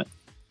benefit from it.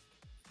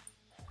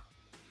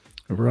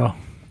 Bro,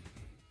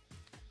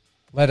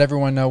 let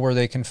everyone know where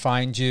they can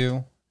find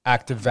you.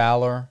 Active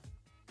Valor,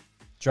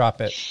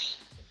 drop it.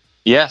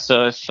 Yeah,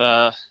 so if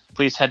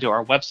please head to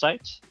our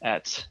website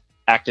at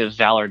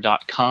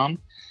activevalor.com.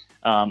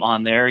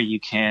 On there, you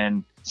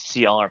can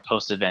see all our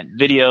post-event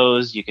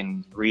videos. You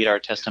can read our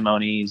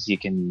testimonies. You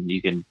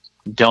can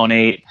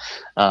donate.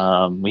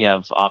 We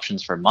have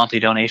options for monthly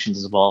donations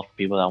as well for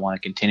people that want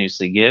to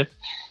continuously give.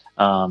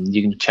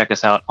 You can check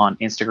us out on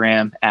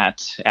Instagram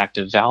at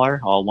Active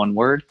Valor, all one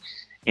word,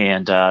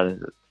 and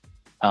on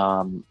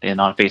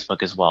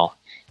Facebook as well.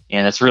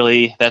 And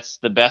that's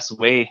the best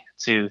way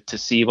to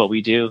see what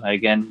we do.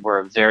 Again, we're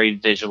a very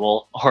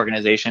visual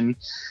organization.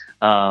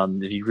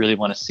 If you really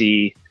want to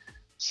see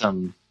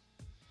some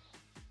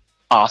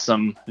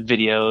awesome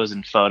videos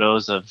and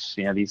photos of,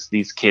 you know,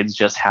 these kids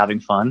just having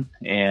fun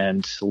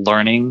and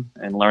learning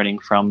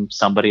from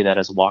somebody that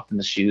has walked in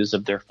the shoes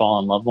of their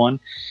fallen loved one.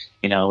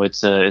 You know,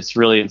 it's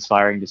really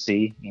inspiring to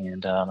see,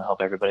 and I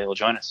hope everybody will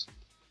join us.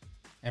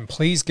 And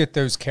please get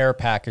those care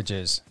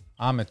packages.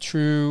 I'm a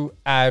true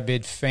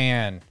avid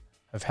fan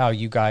of how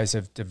you guys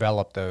have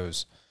developed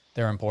those.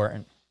 They're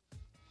important.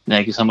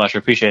 Thank you so much. I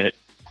appreciate it.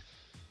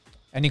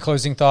 Any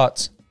closing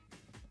thoughts?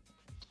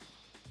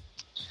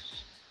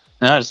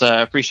 No, I just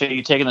appreciate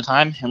you taking the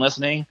time and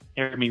listening,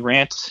 hearing me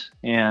rant,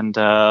 and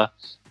you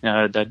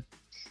know, that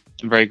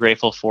I'm very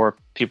grateful for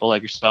people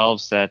like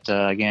yourselves that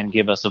again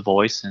give us a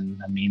voice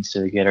and a means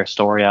to get our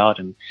story out.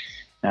 And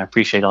I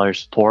appreciate all your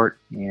support,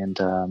 and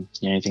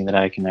anything that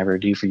I can ever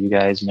do for you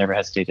guys, never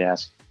hesitate to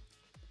ask.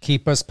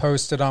 Keep us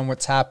posted on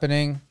what's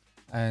happening,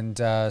 and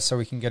so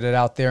we can get it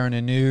out there in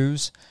the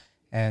news.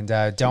 And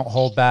don't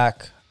hold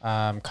back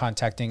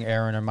contacting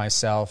Aaron or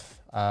myself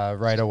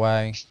right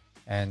away.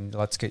 And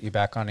let's get you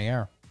back on the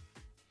air.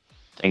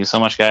 Thank you so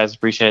much, guys.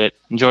 Appreciate it.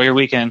 Enjoy your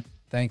weekend.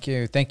 Thank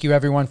you. Thank you,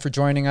 everyone, for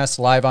joining us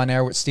live on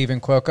air with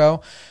Stephen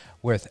Cuoco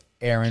with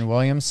Aaron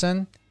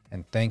Williamson.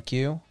 And thank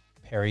you,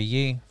 Perry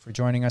Yee, for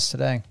joining us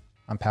today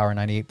on Power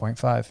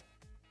 98.5.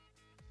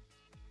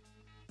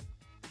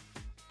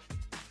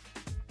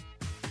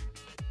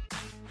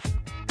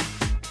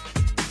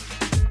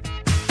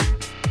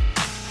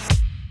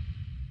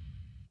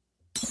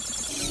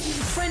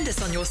 Friend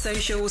us on your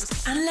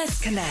socials and let's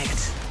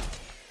connect.